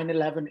post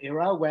 9/11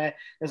 era where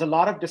there's a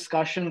lot of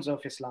discussions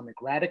of Islamic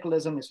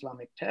radicalism,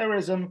 Islamic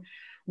terrorism,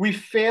 we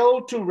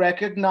fail to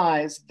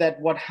recognize that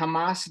what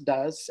Hamas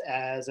does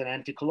as an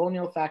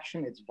anti-colonial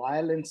faction, its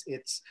violence,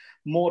 its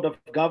mode of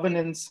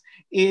governance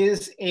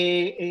is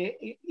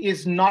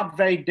not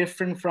very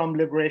different from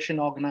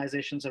liberation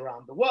organizations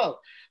around the world.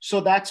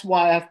 So that's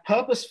why I've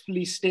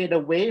purposefully stayed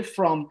away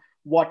from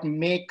what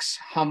makes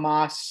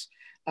Hamas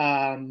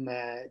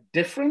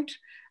different.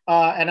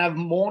 And I've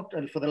more,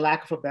 for the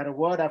lack of a better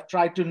word, I've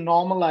tried to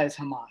normalize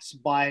Hamas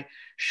by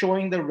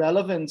showing the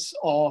relevance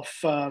of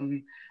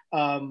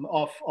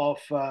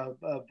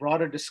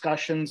broader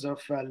discussions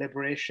of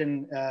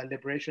liberation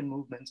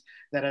movements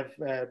that have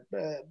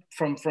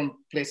from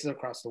places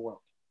across the world.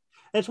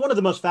 And it's one of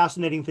the most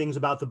fascinating things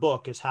about the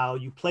book is how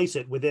you place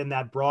it within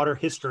that broader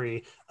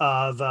history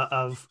of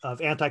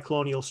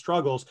anti-colonial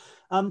struggles.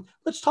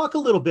 Let's talk a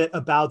little bit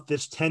about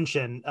this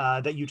tension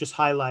that you just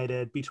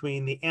highlighted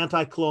between the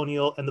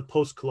anti-colonial and the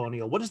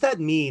post-colonial. What does that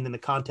mean in the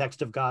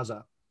context of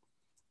Gaza?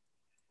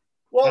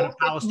 Well, and of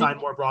Palestine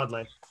more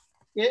broadly?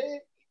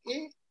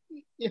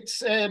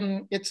 It's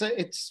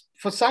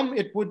for some,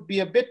 it would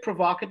be a bit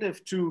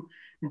provocative to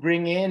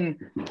bring in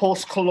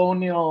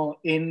post-colonial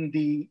in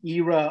the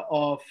era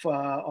of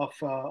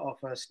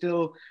a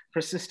still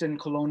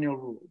persistent colonial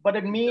rule. But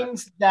it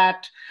means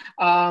that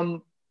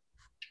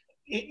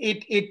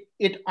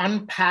it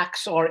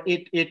unpacks or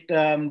it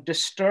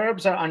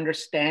disturbs our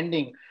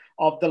understanding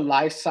of the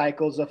life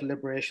cycles of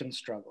liberation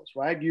struggles,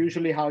 right?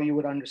 Usually how you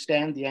would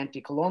understand the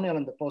anti-colonial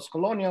and the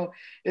post-colonial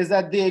is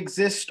that they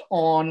exist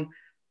on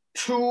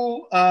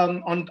two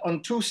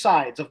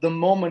sides of the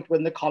moment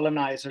when the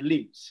colonizer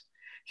leaves.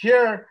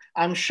 Here,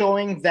 I'm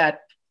showing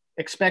that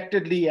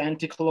expectedly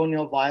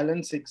anti-colonial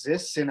violence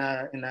exists in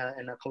a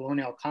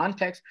colonial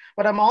context,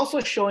 but I'm also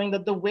showing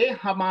that the way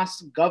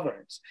Hamas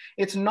governs,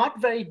 it's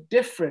not very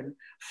different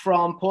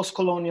from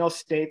post-colonial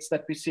states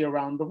that we see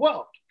around the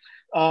world.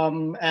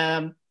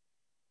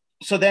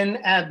 So then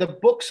the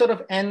book sort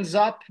of ends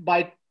up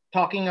by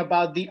talking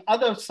about the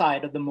other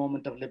side of the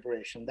moment of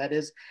liberation. That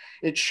is,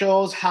 it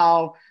shows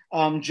how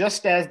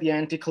just as the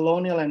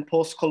anti-colonial and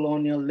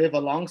post-colonial live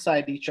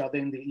alongside each other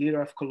in the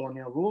era of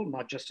colonial rule,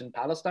 not just in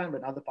Palestine, but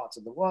in other parts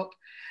of the world,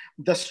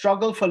 the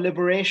struggle for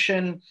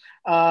liberation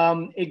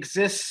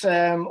exists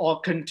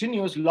or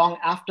continues long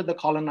after the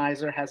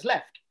colonizer has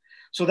left.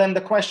 So then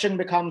the question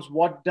becomes,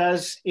 what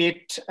does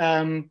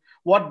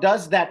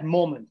that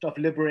moment of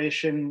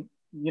liberation,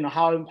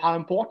 how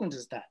important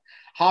is that?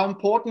 How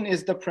important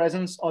is the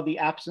presence or the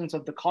absence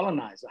of the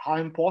colonizer? How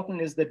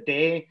important is the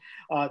day,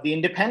 the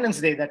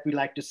Independence Day that we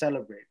like to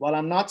celebrate? Well,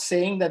 I'm not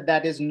saying that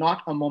that is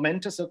not a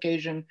momentous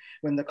occasion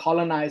when the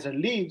colonizer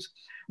leaves,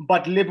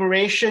 but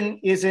liberation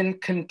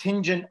isn't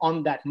contingent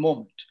on that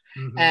moment.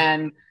 Mm-hmm.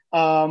 And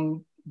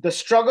the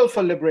struggle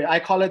for liberation, I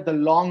call it the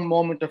long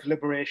moment of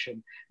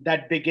liberation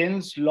that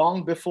begins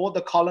long before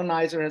the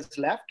colonizer has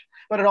left.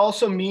 But it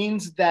also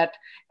means that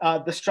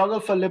the struggle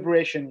for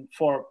liberation,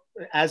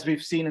 as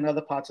we've seen in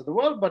other parts of the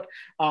world, but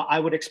I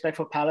would expect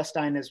for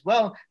Palestine as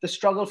well, the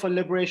struggle for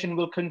liberation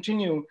will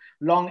continue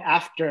long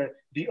after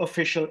the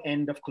official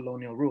end of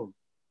colonial rule.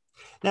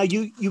 Now,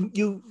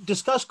 you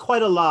discussed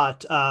quite a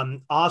lot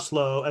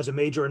Oslo as a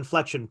major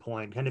inflection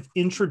point, kind of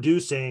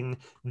introducing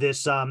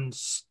this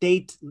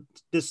state,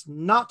 this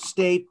not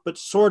state, but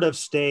sort of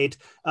state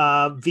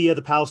via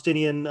the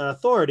Palestinian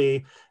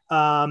Authority,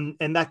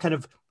 and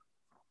that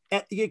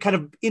it kind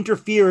of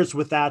interferes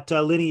with that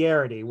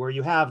linearity where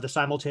you have the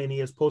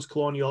simultaneous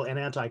post-colonial and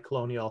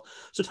anti-colonial.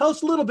 So tell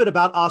us a little bit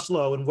about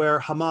Oslo and where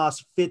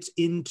Hamas fits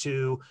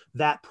into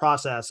that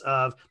process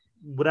of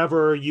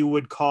whatever you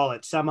would call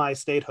it,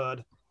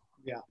 semi-statehood.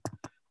 Yeah.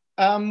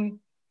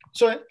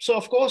 So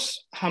of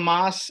course,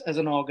 Hamas as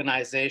an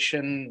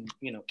organization,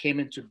 came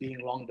into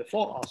being long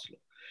before Oslo.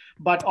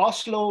 But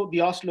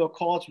the Oslo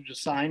Accords, which were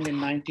signed in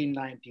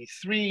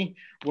 1993,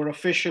 were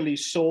officially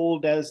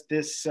sold as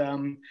this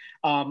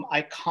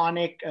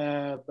iconic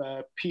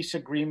peace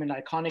agreement,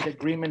 iconic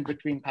agreement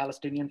between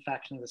Palestinian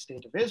faction and the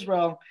State of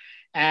Israel.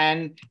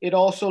 And it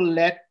also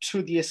led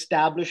to the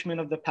establishment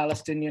of the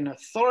Palestinian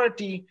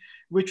Authority,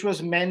 which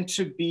was meant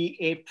to be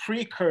a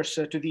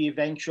precursor to the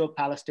eventual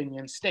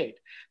Palestinian state.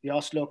 The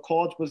Oslo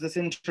Accords was this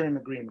interim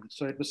agreement.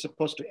 So it was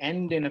supposed to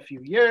end in a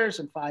few years,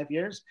 in 5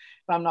 years,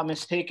 if I'm not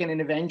mistaken,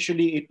 and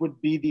eventually it would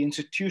be the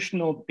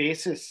institutional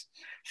basis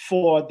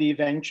for the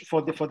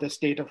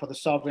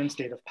sovereign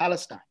state of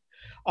Palestine.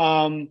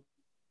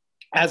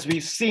 As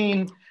we've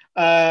seen,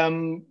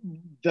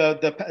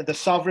 the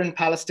sovereign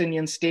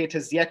Palestinian state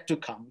has yet to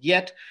come.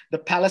 Yet the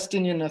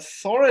Palestinian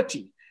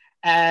Authority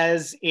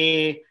as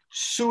a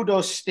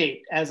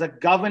pseudo-state, as a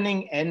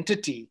governing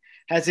entity,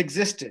 has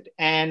existed.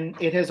 And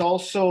it has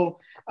also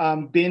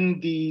been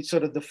the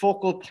sort of the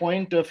focal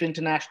point of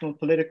international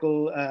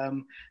political,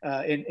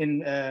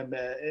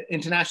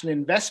 international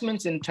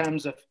investments in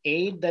terms of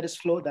aid that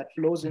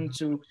flows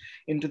into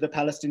the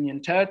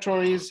Palestinian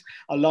territories.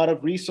 A lot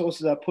of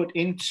resources are put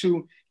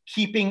into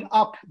keeping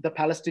up the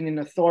Palestinian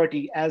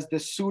Authority as the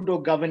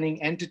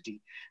pseudo-governing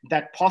entity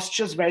that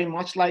postures very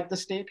much like the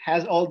state,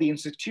 has all the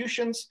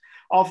institutions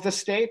of the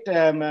state,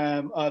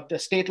 the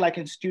state-like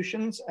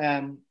institutions,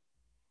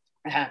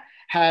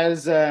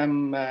 has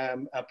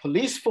a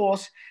police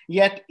force,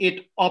 yet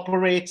it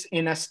operates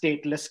in a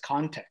stateless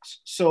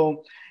context.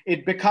 So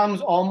it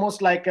becomes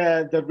almost like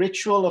the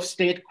ritual of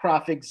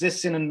statecraft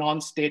exists in a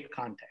non-state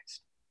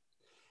context.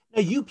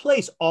 Now, you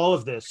place all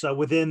of this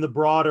within the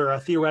broader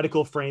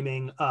theoretical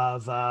framing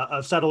of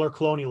settler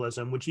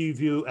colonialism, which you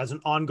view as an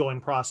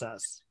ongoing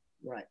process.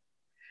 Right.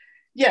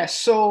 Yes.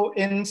 So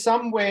in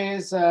some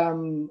ways,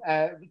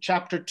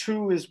 chapter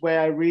 2 is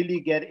where I really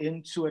get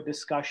into a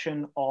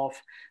discussion of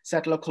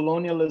settler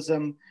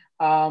colonialism,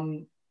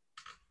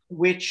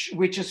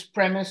 which is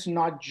premised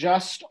not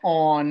just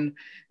on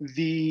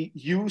the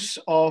use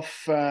of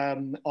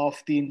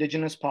the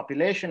indigenous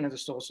population as a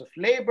source of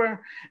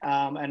labor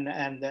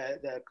and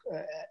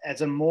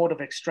as a mode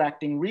of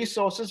extracting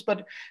resources,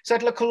 but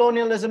settler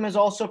colonialism is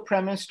also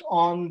premised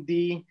on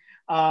the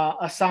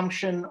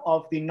assumption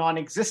of the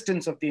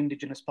non-existence of the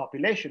indigenous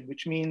population,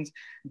 which means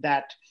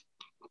that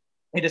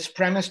it is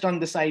premised on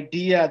this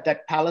idea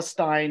that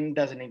Palestine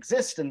doesn't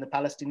exist and the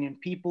Palestinian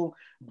people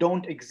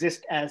don't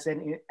exist as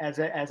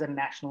a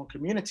national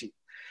community.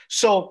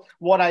 So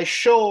what I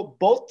show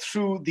both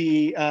through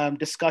the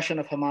discussion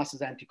of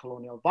Hamas's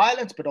anti-colonial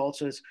violence, but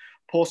also its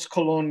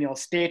post-colonial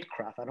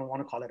statecraft, I don't want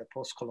to call it a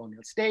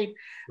post-colonial state,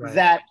 right,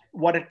 that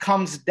what it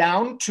comes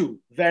down to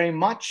very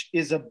much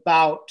is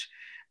about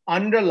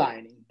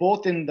underlining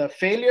both in the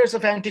failures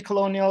of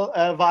anti-colonial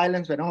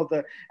violence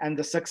and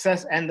the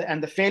success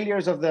and the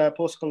failures of the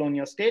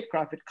post-colonial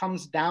statecraft, it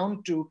comes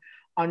down to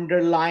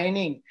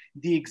underlining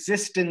the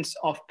existence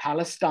of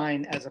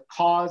Palestine as a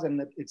cause and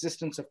the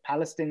existence of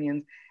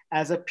Palestinians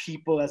as a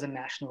people, as a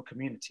national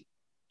community.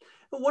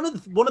 One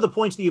of the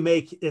points that you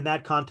make in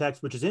that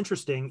context, which is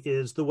interesting,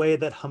 is the way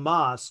that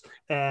Hamas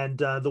and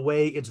the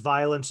way its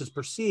violence is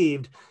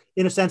perceived,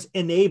 in a sense,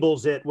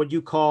 enables it, what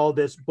you call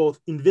this both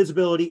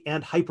invisibility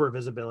and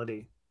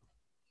hypervisibility.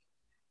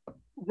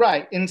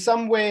 Right. In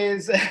some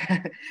ways,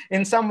 yeah.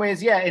 In some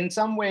ways,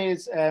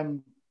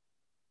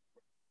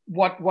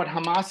 what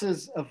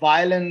Hamas's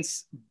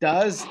violence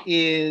does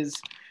is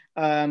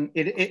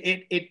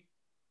it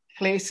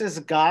places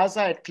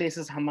Gaza, it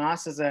places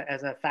Hamas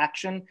as a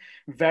faction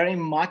very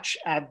much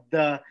at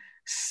the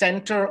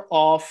center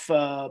of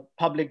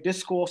public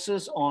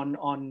discourses of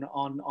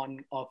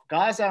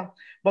Gaza.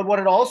 But what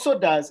it also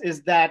does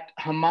is that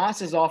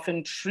Hamas is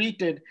often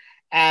treated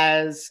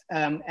as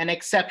an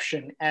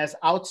exception, as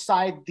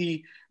outside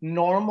the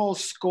normal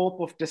scope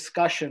of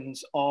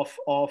discussions of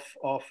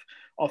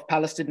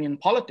Palestinian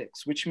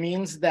politics, which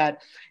means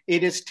that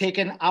it is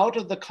taken out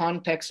of the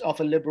context of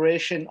a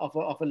liberation, of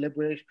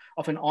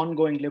an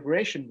ongoing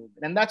liberation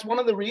movement. And that's one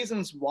of the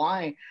reasons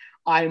why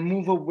I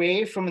move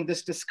away from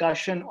this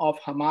discussion of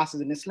Hamas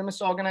as an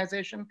Islamist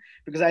organization,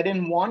 because I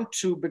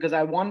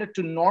wanted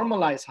to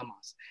normalize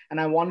Hamas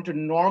and I wanted to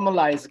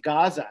normalize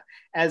Gaza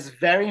as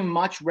very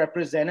much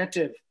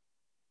representative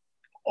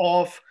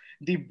of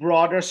the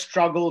broader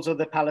struggles of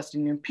the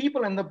Palestinian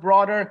people and the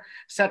broader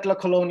settler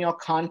colonial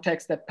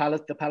context that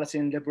the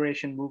Palestinian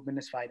liberation movement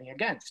is fighting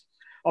against.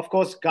 Of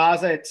course,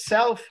 Gaza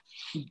itself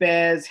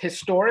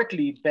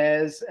historically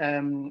bears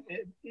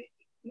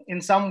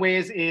in some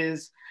ways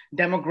is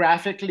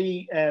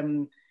demographically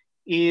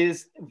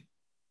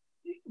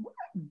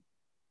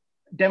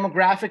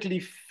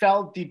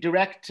felt the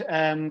direct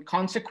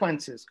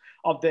consequences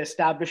of the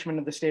establishment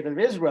of the State of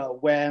Israel,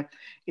 where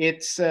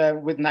it's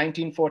with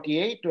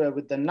 1948,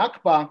 with the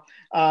Nakba,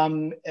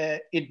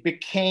 it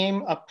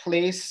became a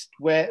place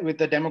where, with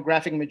the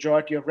demographic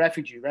majority of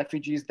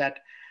refugees that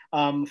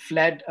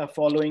fled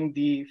following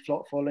the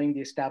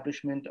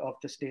establishment of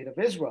the State of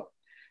Israel.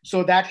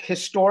 So that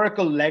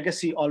historical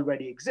legacy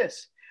already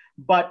exists.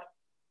 But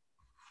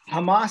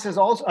Hamas has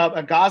also,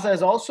 Gaza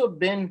has also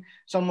been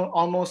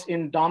almost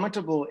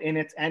indomitable in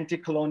its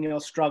anti-colonial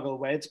struggle,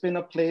 where it's been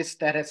a place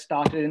that has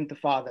started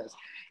intifadas.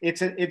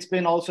 It's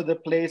been also the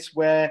place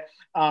where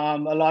a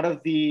lot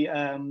of the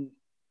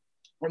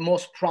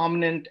most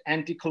prominent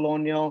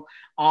anti-colonial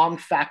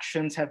armed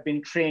factions have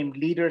been trained.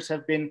 Leaders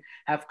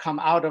have come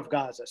out of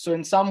Gaza. So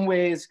in some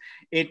ways,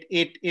 it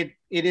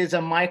is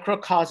a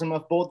microcosm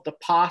of both the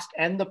past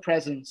and the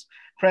present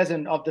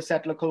of the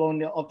settler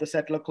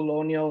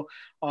colonial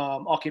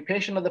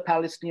occupation of the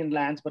Palestinian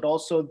lands, but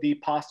also the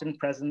past and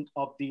present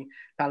of the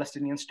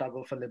Palestinian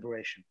struggle for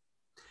liberation.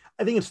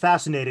 I think it's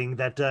fascinating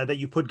that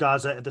you put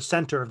Gaza at the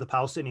center of the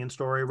Palestinian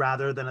story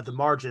rather than at the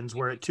margins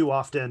where it too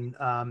often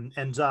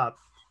ends up.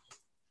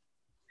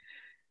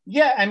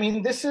 Yeah, I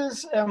mean, this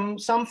is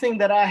something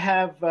that I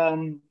have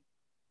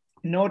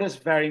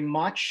noticed very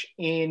much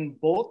in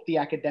both the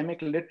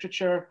academic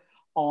literature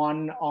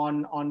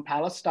on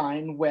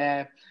Palestine,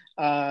 where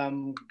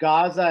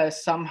Gaza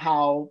is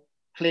somehow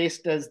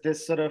placed as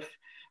this sort of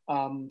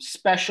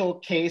special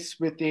case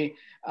with the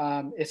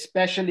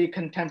especially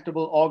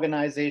contemptible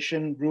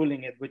organization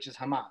ruling it, which is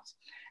Hamas.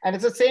 And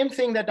it's the same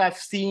thing that I've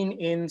seen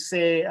in,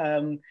 say,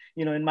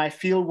 in my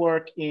field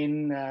work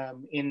in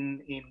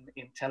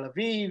Tel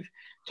Aviv,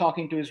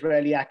 talking to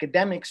Israeli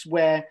academics,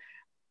 where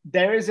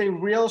there is a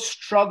real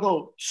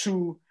struggle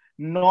to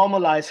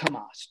normalize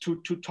Hamas,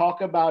 to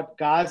talk about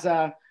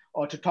Gaza,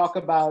 or to talk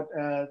about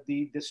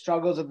the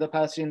struggles of the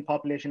Palestinian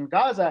population in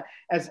Gaza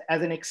as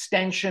an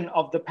extension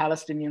of the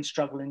Palestinian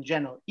struggle in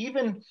general,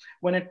 even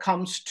when it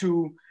comes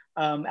to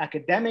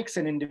academics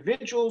and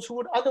individuals who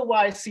would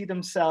otherwise see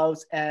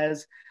themselves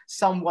as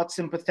somewhat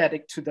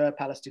sympathetic to the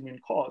Palestinian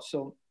cause.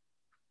 So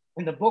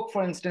in the book,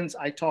 for instance,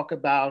 I talk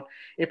about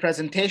a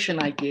presentation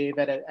I gave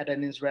at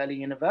an Israeli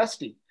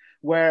university,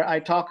 where I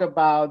talk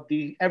about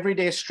the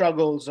everyday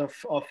struggles of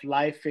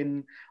life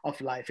in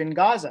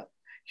Gaza.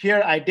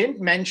 Here, I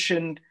didn't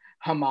mention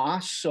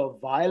Hamas or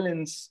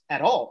violence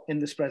at all in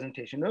this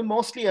presentation. It was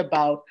mostly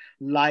about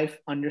life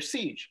under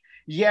siege.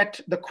 Yet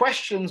the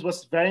questions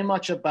was very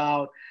much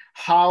about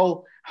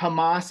how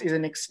Hamas is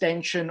an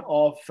extension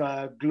of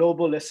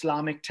global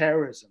Islamic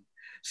terrorism.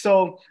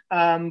 So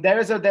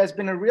there's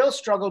been a real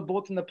struggle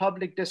both in the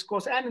public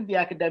discourse and in the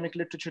academic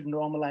literature to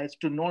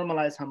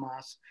normalize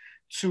Hamas,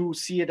 to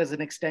see it as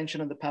an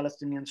extension of the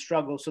Palestinian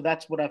struggle. So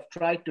that's what I've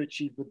tried to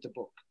achieve with the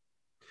book.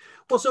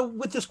 Well, so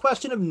with this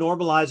question of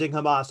normalizing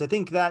Hamas, I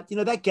think that,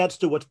 that gets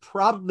to what's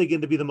probably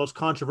going to be the most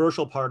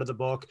controversial part of the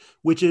book,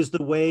 which is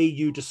the way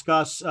you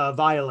discuss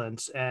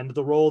violence and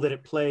the role that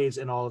it plays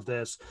in all of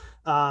this.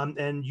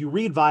 And you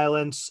read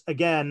violence,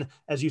 again,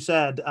 as you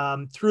said,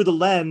 through the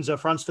lens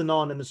of Frantz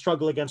Fanon and the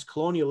struggle against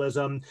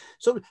colonialism.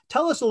 So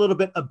tell us a little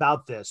bit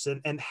about this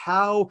and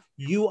how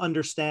you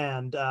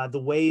understand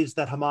the ways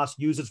that Hamas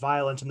uses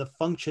violence and the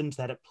functions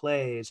that it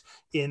plays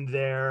in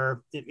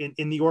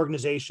the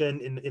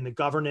organization, in the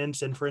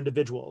governance, and for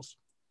individuals.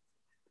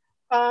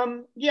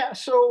 The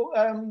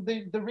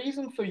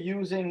reason for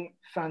using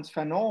Frantz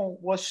Fanon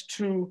was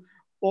to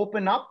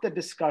open up the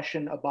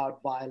discussion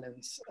about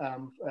violence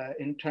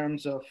in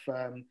terms of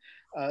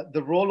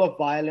the role of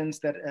violence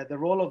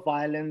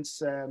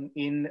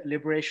in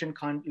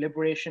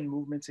liberation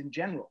movements in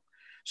general.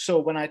 So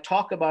when I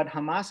talk about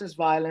Hamas's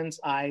violence,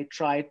 I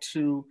try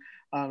to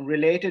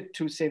relate it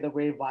to, say, the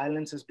way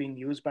violence is being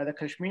used by the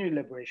Kashmiri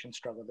liberation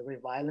struggle, the way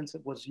violence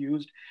was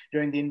used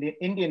during the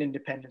Indian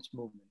independence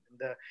movement,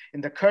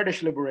 in the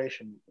Kurdish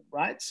liberation movement,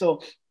 right?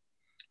 So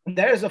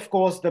there is, of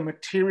course, the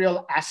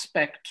material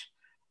aspect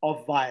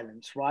of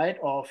violence, right?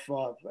 Of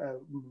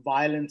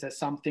violence as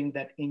something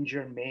that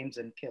injures, maims,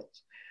 and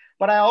kills.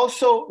 But I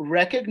also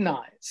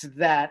recognize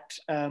that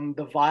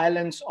the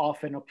violence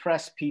of an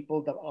oppressed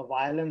people, the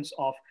violence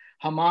of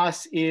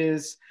Hamas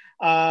is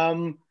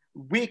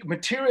weak,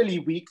 materially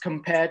weak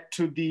compared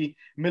to the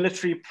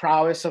military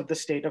prowess of the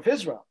state of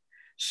Israel.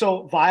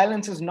 So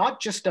violence is not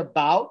just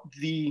about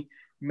the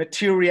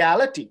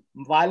materiality.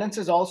 Violence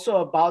is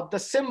also about the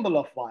symbol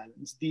of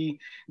violence, the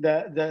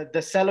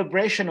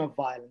celebration of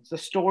violence, the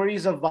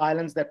stories of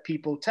violence that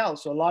people tell.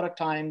 So a lot of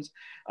times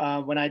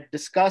when I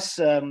discuss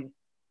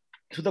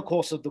through the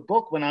course of the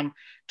book, when I'm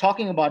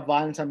talking about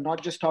violence, I'm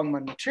not just talking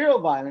about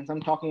material violence,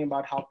 I'm talking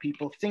about how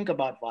people think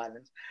about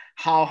violence,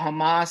 how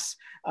Hamas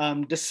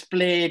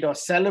displayed or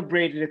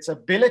celebrated its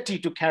ability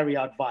to carry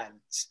out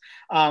violence,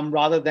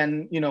 rather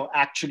than,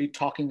 actually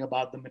talking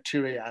about the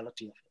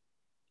materiality of it.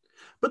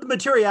 But the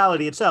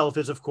materiality itself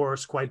is, of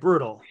course, quite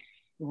brutal.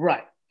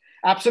 Right,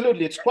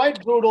 absolutely. It's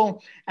quite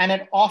brutal, and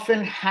it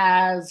often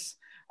has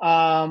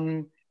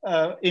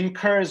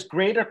incurs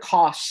greater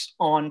costs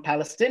on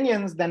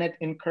Palestinians than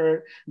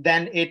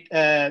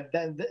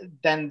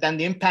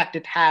the impact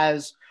it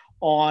has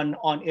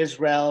on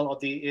Israel or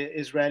the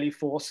Israeli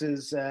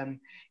forces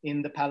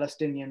in the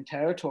Palestinian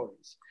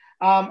territories.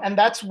 And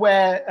that's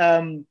where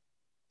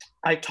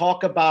I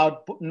talk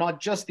about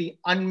not just the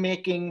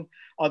unmaking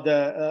or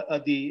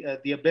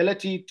the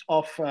ability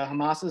of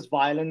Hamas's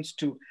violence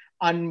to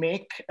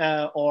unmake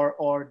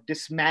or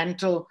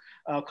dismantle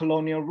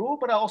colonial rule,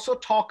 but I also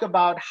talk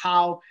about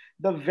how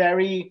the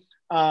very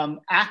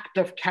act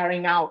of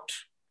carrying out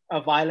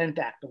a violent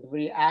act, the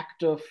very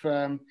act of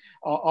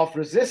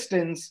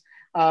resistance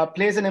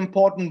plays an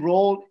important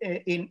role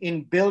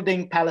in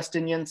building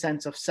Palestinian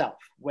sense of self,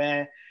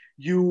 where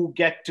you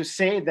get to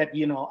say that,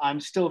 I'm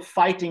still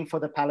fighting for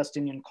the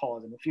Palestinian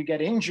cause. And if you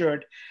get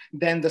injured,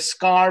 then the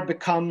scar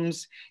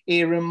becomes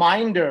a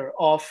reminder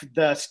of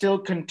the still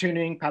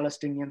continuing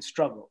Palestinian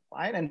struggle,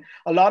 right? And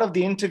a lot of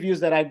the interviews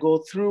that I go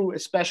through,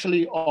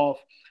 especially of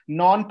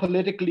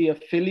non-politically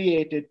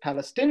affiliated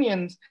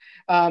Palestinians,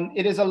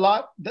 it is a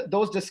lot,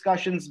 those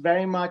discussions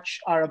very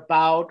much are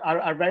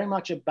very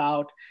much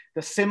about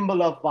the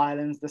symbol of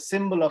violence, the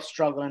symbol of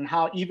struggle, and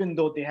how even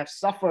though they have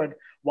suffered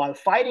while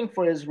fighting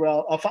for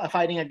Israel, or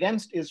fighting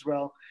against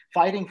Israel,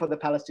 fighting for the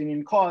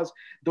Palestinian cause,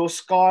 those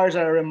scars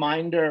are a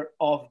reminder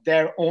of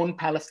their own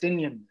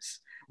Palestinianness,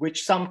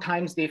 which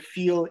sometimes they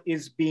feel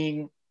is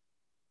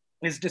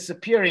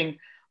disappearing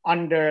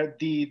under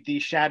the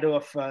shadow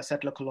of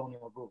settler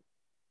colonial rule.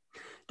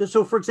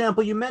 So, for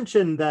example, you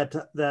mentioned that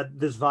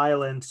this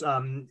violence,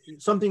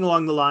 something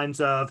along the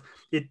lines of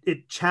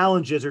it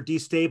challenges or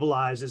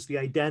destabilizes the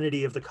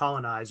identity of the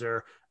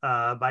colonizer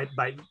by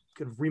kind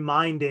of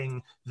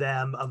reminding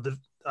them of the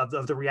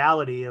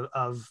reality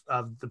of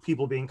the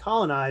people being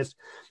colonized.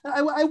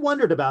 I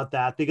wondered about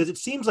that because it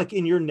seems like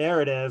in your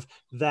narrative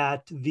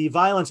that the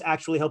violence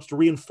actually helps to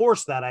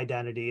reinforce that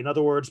identity. In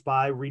other words,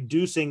 by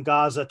reducing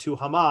Gaza to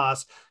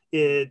Hamas,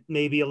 it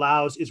maybe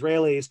allows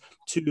Israelis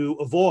to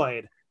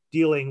avoid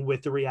dealing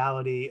with the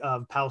reality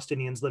of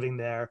Palestinians living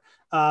there.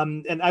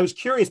 And I was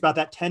curious about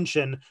that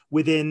tension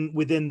within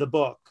the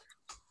book.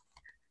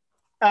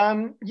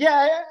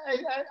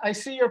 I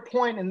see your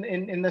point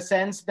in the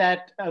sense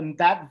that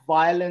that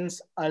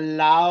violence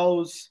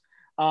allows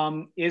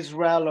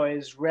Israel or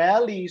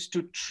Israelis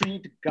to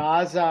treat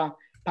Gaza,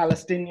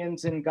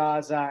 Palestinians in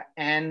Gaza,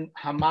 and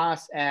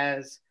Hamas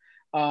as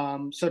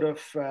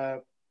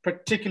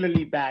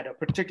particularly bad or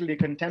particularly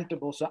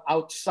contemptible, so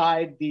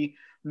outside the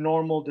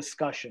normal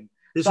discussion.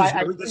 This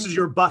is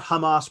your but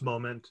Hamas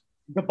moment.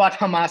 The but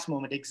Hamas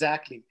moment,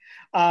 exactly.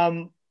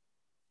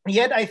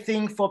 Yet I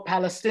think for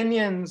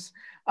Palestinians,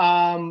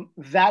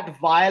 that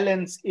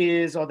violence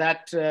is, or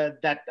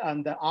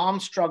the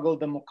armed struggle,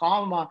 the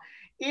muqawama,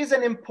 is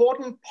an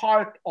important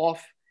part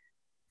of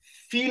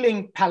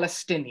feeling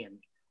Palestinian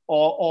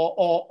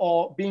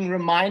or being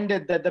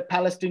reminded that the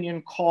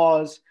Palestinian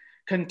cause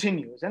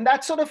continues. And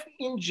that's sort of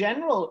in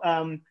general,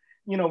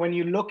 when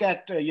you look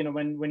at,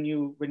 when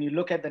you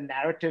look at the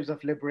narratives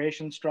of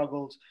liberation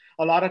struggles,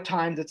 a lot of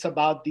times it's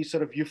about these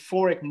sort of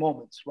euphoric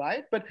moments,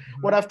 right? But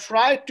what I've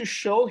tried to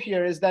show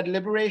here is that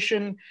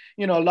liberation,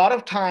 a lot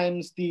of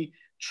times the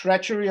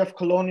treachery of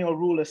colonial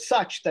rule is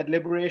such that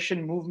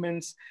liberation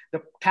movements,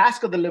 the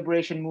task of the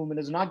liberation movement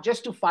is not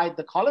just to fight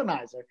the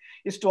colonizer,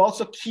 is to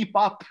also keep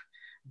up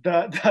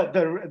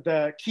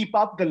keep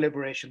up the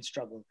liberation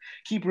struggle,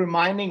 keep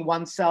reminding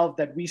oneself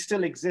that we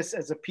still exist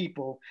as a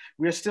people,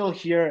 we're still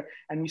here,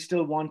 and we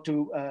still we're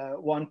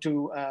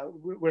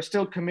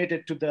still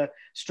committed to the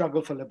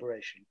struggle for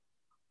liberation.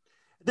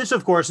 This,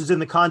 of course, is in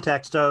the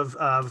context of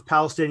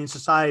Palestinian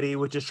society,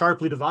 which is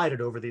sharply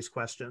divided over these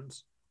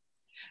questions.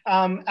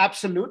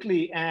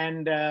 Absolutely,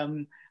 and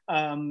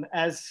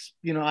as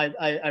you know,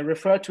 I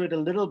refer to it a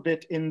little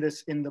bit in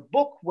the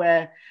book,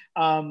 where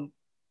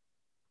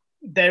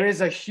there is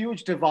a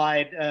huge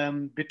divide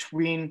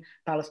between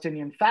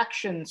Palestinian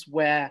factions,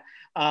 where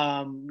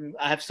I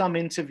have some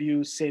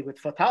interviews, say, with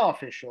Fatah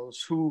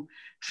officials who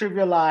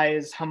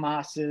trivialize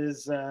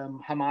Hamas's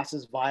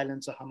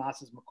violence or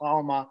Hamas's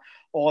muqawama,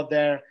 or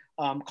their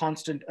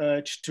constant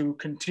urge to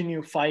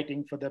continue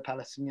fighting for the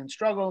Palestinian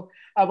struggle.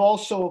 I've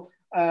also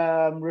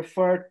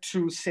referred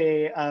to,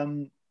 say,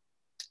 the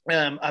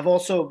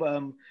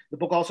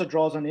book also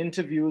draws on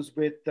interviews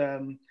with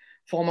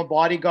former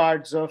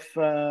bodyguards of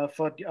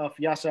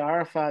Yasser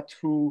Arafat,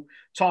 who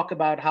talk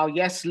about how,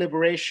 yes,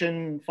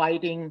 liberation,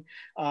 fighting,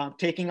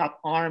 taking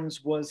up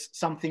arms was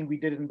something we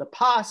did in the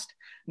past.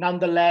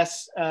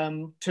 Nonetheless,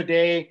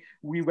 today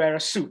we wear a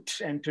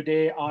suit, and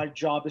today our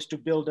job is to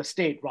build a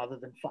state rather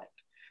than fight.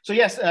 So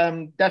yes,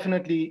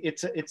 definitely,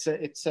 it's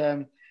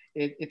a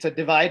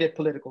divided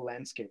political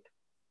landscape.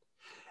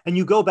 And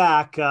you go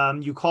back,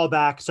 you call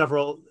back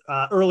several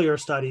earlier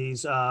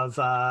studies of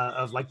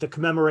like the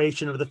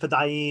commemoration of the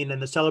Fedayeen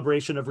and the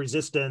celebration of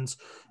resistance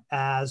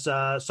as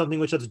something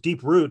which has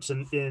deep roots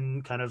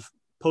in kind of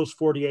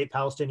post-48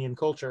 Palestinian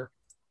culture.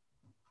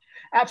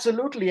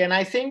 Absolutely, and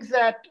I think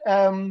that,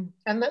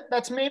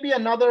 that's maybe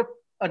another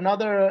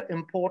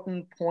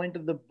important point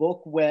of the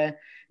book, where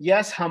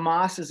yes,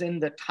 Hamas is in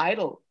the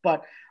title,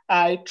 but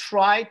I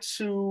try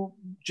to,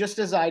 just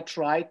as I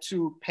try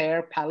to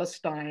pair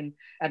Palestine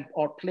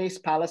or place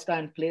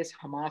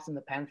Hamas in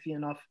the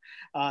pantheon of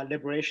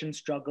liberation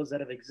struggles that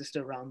have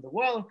existed around the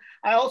world,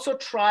 I also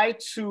try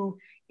to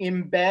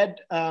embed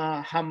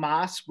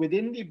Hamas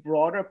within the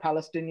broader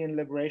Palestinian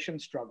liberation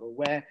struggle,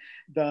 where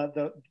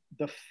the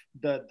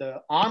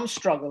armed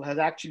struggle has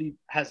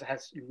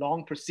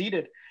long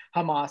preceded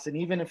Hamas, and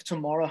even if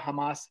tomorrow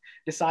Hamas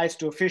decides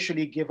to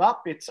officially give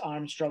up its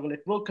armed struggle,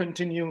 it will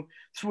continue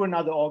through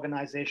another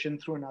organization,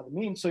 through another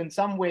means. So in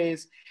some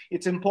ways,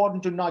 it's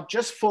important to not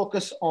just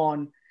focus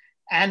on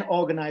an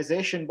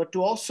organization, but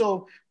to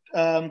also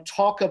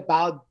talk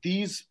about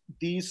these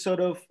sort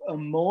of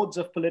modes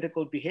of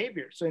political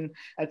behavior. So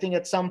I think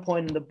at some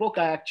point in the book,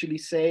 I actually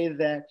say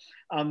that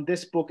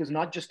this book is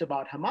not just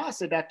about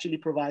Hamas, it actually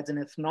provides an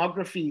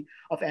ethnography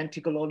of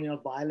anti-colonial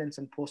violence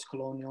and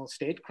post-colonial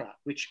statecraft,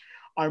 which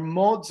are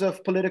modes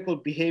of political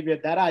behavior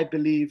that I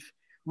believe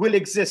will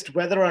exist,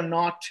 whether or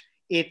not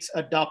it's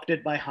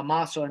adopted by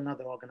Hamas or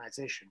another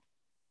organization.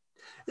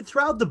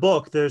 Throughout the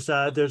book, there's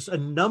a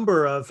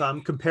number of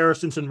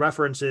comparisons and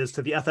references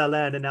to the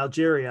FLN in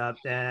Algeria,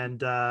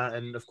 and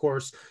of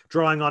course,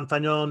 drawing on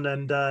Fanon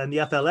and the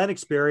FLN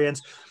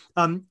experience.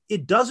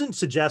 It doesn't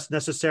suggest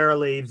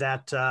necessarily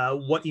that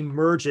what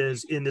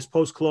emerges in this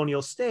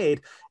post-colonial state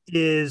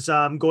is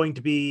going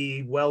to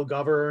be well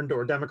governed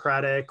or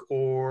democratic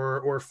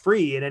or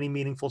free in any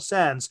meaningful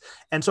sense.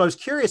 And so I was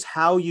curious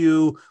how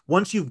you,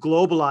 once you've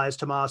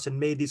globalized Hamas and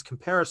made these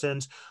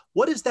comparisons,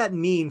 what does that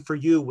mean for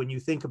you when you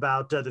think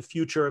about the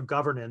future of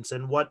governance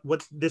and what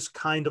this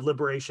kind of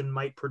liberation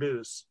might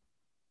produce?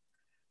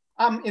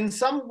 In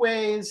some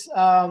ways,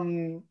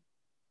 as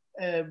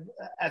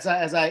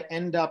I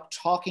end up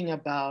talking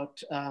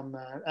about,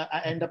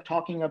 I end up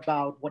talking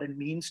about what it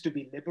means to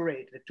be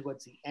liberated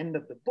towards the end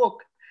of the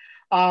book.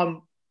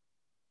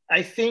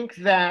 I think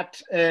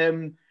that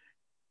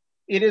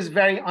it is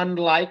very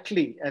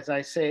unlikely, as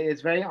I say,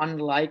 it's very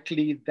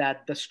unlikely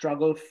that the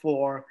struggle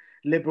for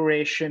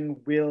liberation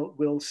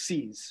will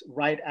cease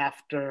right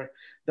after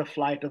the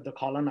flight of the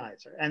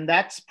colonizer. And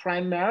that's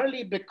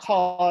primarily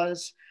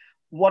because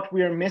what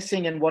we're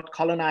missing and what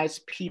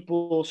colonized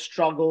people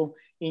struggle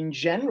in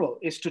general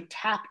is to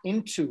tap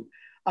into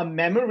a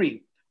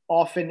memory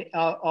of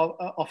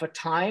a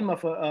time,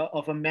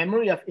 of a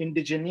memory of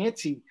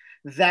indigeneity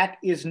that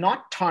is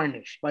not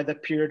tarnished by the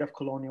period of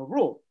colonial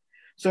rule.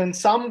 So in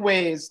some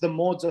ways, the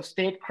modes of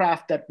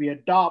statecraft that we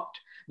adopt,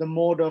 the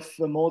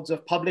modes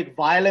of public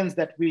violence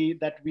that we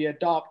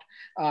adopt,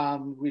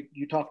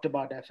 you talked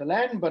about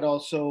FLN, but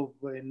also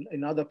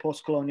in other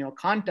post-colonial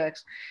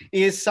contexts,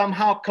 is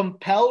somehow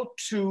compelled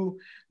to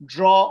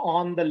draw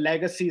on the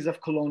legacies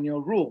of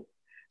colonial rule.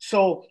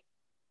 So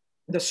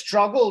the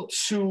struggle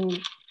to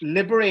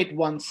liberate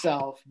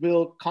oneself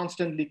will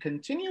constantly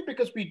continue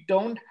because we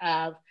don't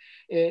have,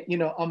 a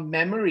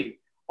memory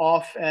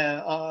of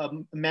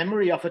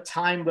a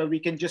time where we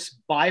can just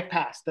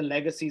bypass the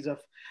legacies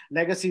of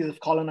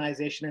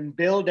colonization and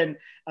build a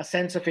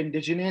sense of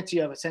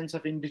indigeneity, of a sense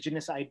of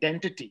indigenous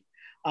identity.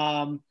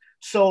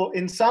 So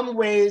in some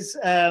ways,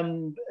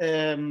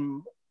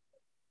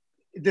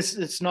 this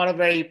is not a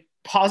very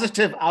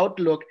positive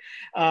outlook,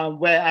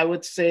 where I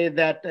would say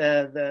that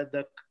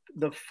the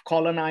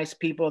colonized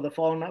people, the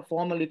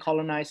formerly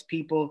colonized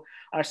people,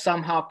 are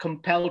somehow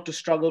compelled to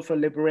struggle for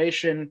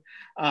liberation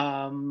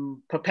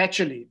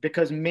perpetually,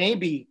 because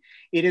maybe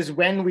it is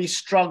when we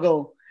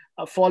struggle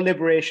for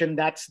liberation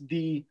that's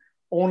the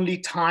only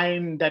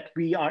time that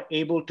we are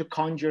able to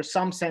conjure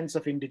some sense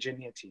of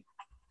indigeneity.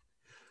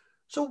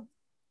 So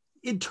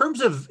in terms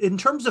of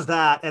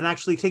that, and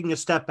actually taking a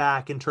step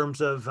back in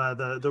terms of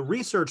the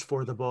research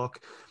for the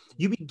book,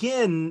 you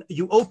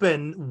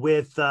open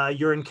with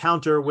your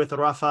encounter with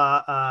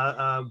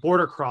Rafah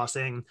border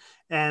crossing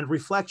and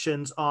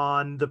reflections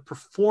on the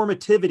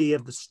performativity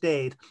of the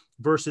state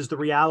versus the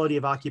reality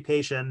of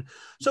occupation.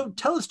 So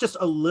tell us just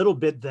a little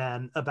bit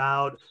then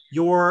about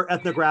your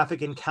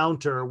ethnographic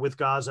encounter with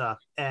Gaza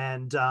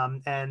and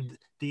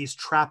these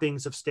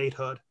trappings of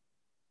statehood.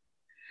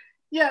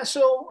 Yeah,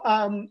 so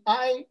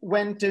I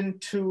went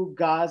into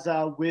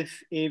Gaza with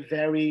a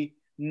very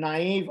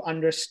naive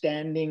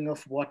understanding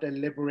of what a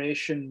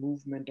liberation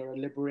movement or a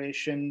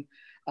liberation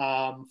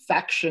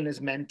faction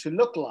is meant to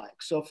look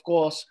like. So of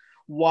course,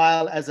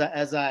 while as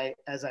I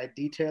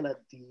detail at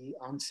the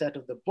onset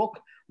of the book,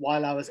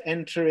 while I was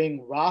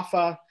entering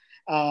Rafah,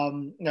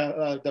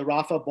 the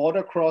Rafah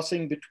border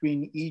crossing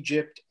between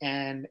Egypt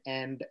and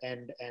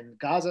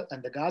Gaza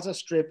and the Gaza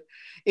Strip,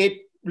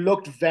 it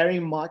looked very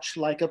much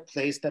like a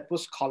place that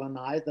was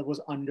colonized, that was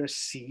under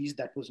siege,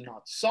 that was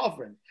not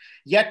sovereign.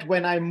 Yet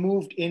when I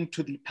moved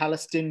into the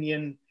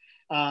Palestinian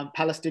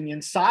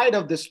side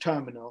of this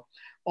terminal,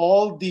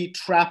 all the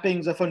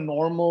trappings of a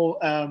normal,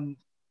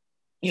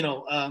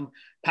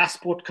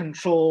 passport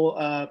control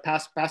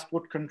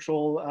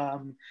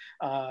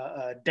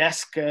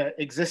desk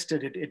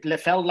existed. It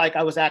felt like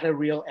I was at a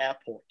real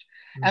airport.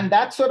 Mm-hmm. And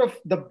that's sort of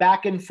the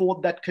back and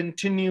forth that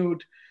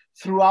continued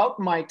throughout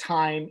my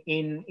time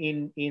in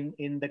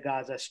the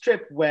Gaza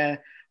Strip,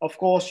 where, of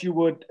course,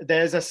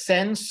 there's a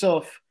sense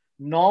of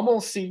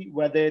normalcy,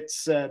 whether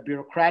it's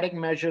bureaucratic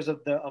measures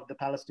of the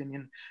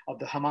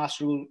Hamas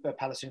rule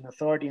Palestinian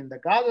Authority in the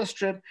Gaza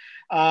Strip,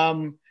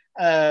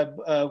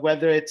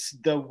 whether it's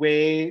the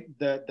way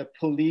the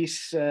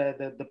police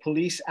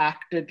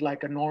acted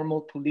like a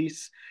normal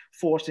police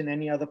force in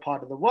any other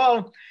part of the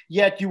world.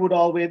 Yet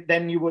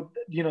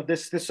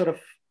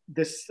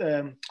this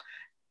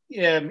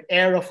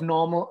air of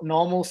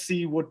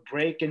normalcy would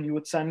break, and you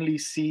would suddenly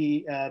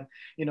see, a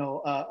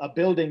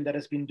building that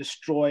has been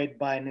destroyed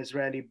by an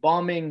Israeli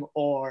bombing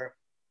or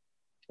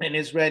an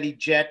Israeli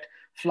jet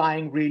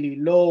flying really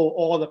low,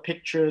 or the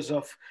pictures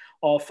of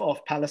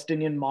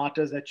Palestinian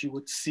martyrs that you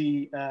would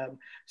see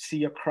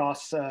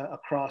across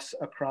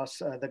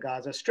the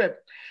Gaza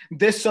Strip.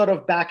 This sort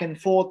of back and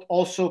forth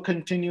also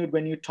continued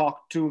when you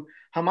talk to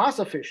Hamas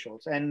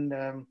officials. And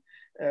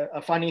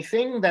a funny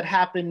thing that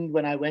happened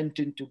when I went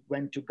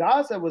to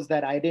Gaza was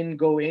that I didn't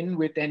go in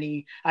with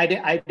any. I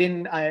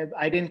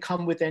didn't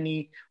come with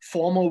any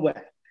formal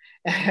wear.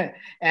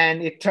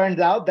 And it turned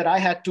out that I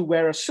had to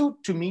wear a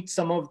suit to meet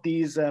some of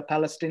these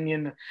Hamas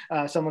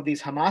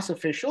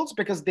officials,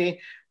 because they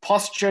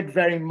postured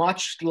very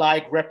much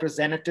like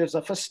representatives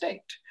of a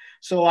state.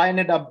 So I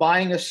ended up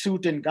buying a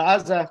suit in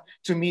Gaza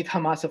to meet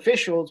Hamas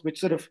officials, which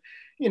sort of,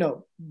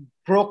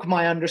 broke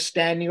my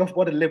understanding of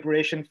what a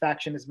liberation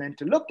faction is meant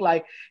to look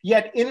like.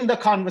 Yet in the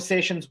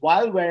conversations,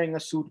 while wearing a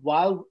suit,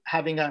 while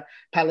having a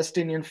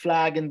Palestinian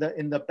flag in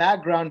the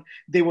background,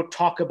 they would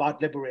talk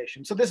about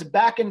liberation. So this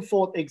back and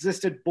forth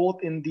existed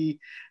both in the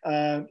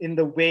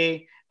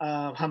way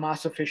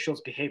Hamas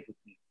officials behaved with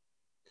me.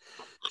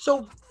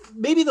 So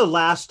maybe the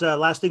last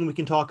thing we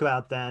can talk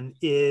about then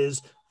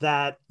is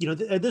that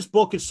this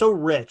book is so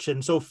rich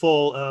and so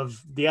full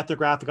of the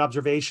ethnographic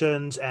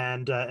observations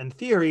and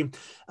theory.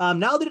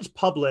 Now that it's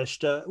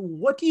published,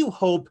 what do you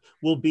hope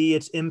will be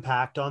its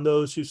impact on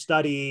those who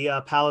study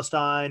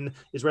Palestine,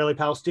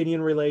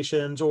 Israeli-Palestinian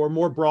relations, or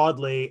more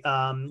broadly,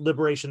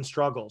 liberation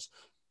struggles?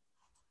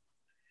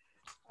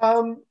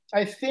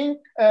 I think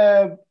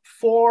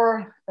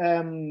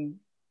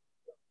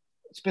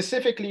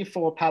specifically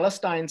for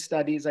Palestine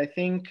studies, I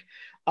think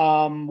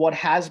what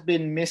has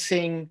been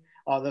missing,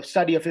 the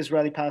study of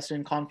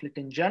Israeli-Palestinian conflict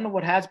in general,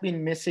 what has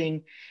been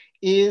missing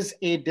is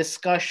a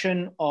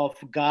discussion of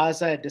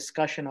Gaza, a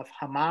discussion of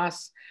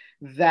Hamas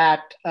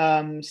that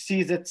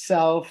sees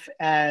itself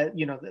as,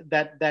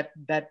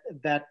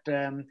 that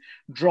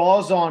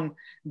draws on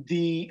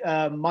the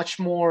much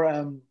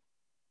more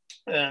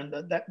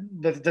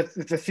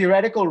the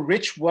theoretical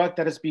rich work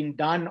that has been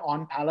done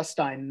on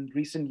Palestine in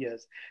recent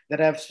years that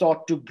have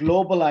sought to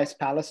globalize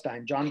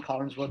Palestine. John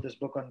Collins wrote this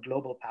book on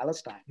global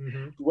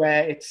Palestine,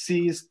 where it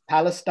sees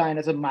Palestine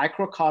as a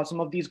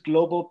microcosm of these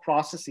global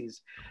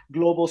processes,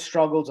 global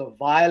struggles of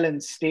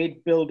violence,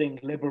 state building,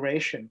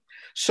 liberation.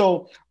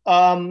 So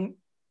I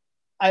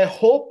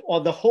hope,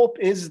 or the hope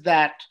is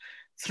that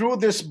through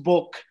this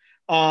book,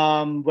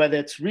 whether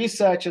it's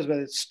researchers,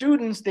 whether it's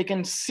students, they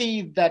can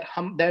see that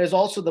there is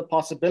also the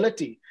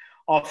possibility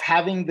of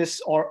having this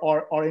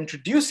or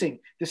introducing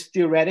this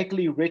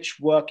theoretically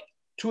rich work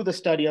to the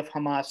study of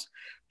Hamas,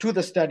 to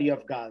the study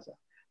of Gaza.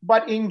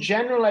 But in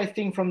general, I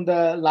think from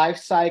the life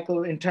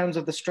cycle, in terms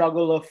of the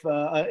struggle of,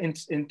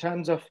 in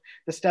terms of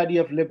the study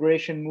of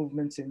liberation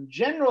movements in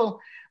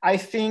general, I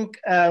think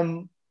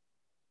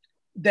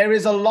there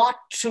is a lot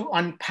to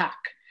unpack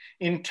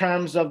in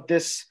terms of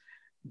this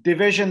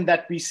division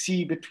that we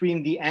see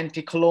between the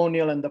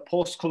anti-colonial and the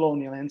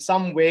post-colonial. In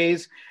some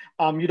ways,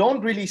 you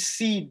don't really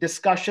see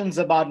discussions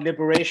about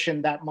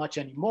liberation that much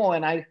anymore.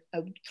 And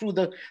through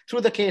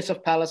the case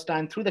of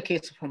Palestine, through the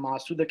case of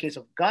Hamas, through the case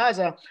of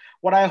Gaza,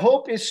 what I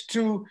hope is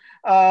to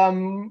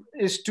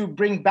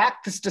bring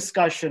back this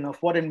discussion of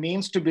what it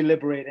means to be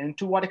liberated, and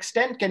to what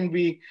extent can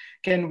we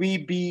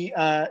be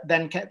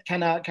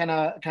can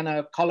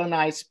a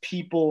colonized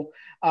people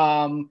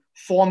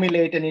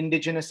formulate an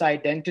indigenous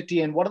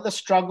identity, and what are the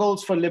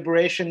struggles for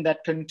liberation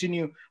that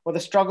continue, or the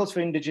struggles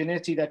for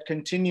indigeneity that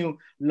continue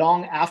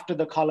long after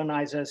the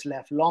colonizers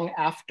left, long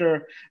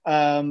after,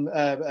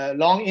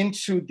 long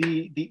into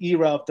the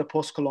era of the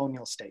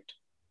post-colonial state.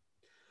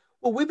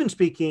 Well, we've been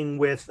speaking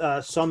with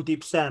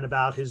Somdeep Sen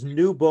about his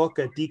new book,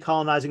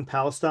 Decolonizing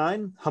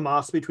Palestine,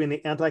 Hamas Between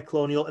the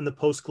Anti-Colonial and the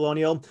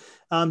Post-Colonial,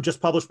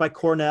 just published by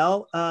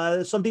Cornell.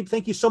 Somdeep,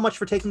 thank you so much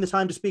for taking the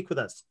time to speak with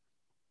us.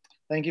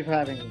 Thank you for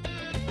having me.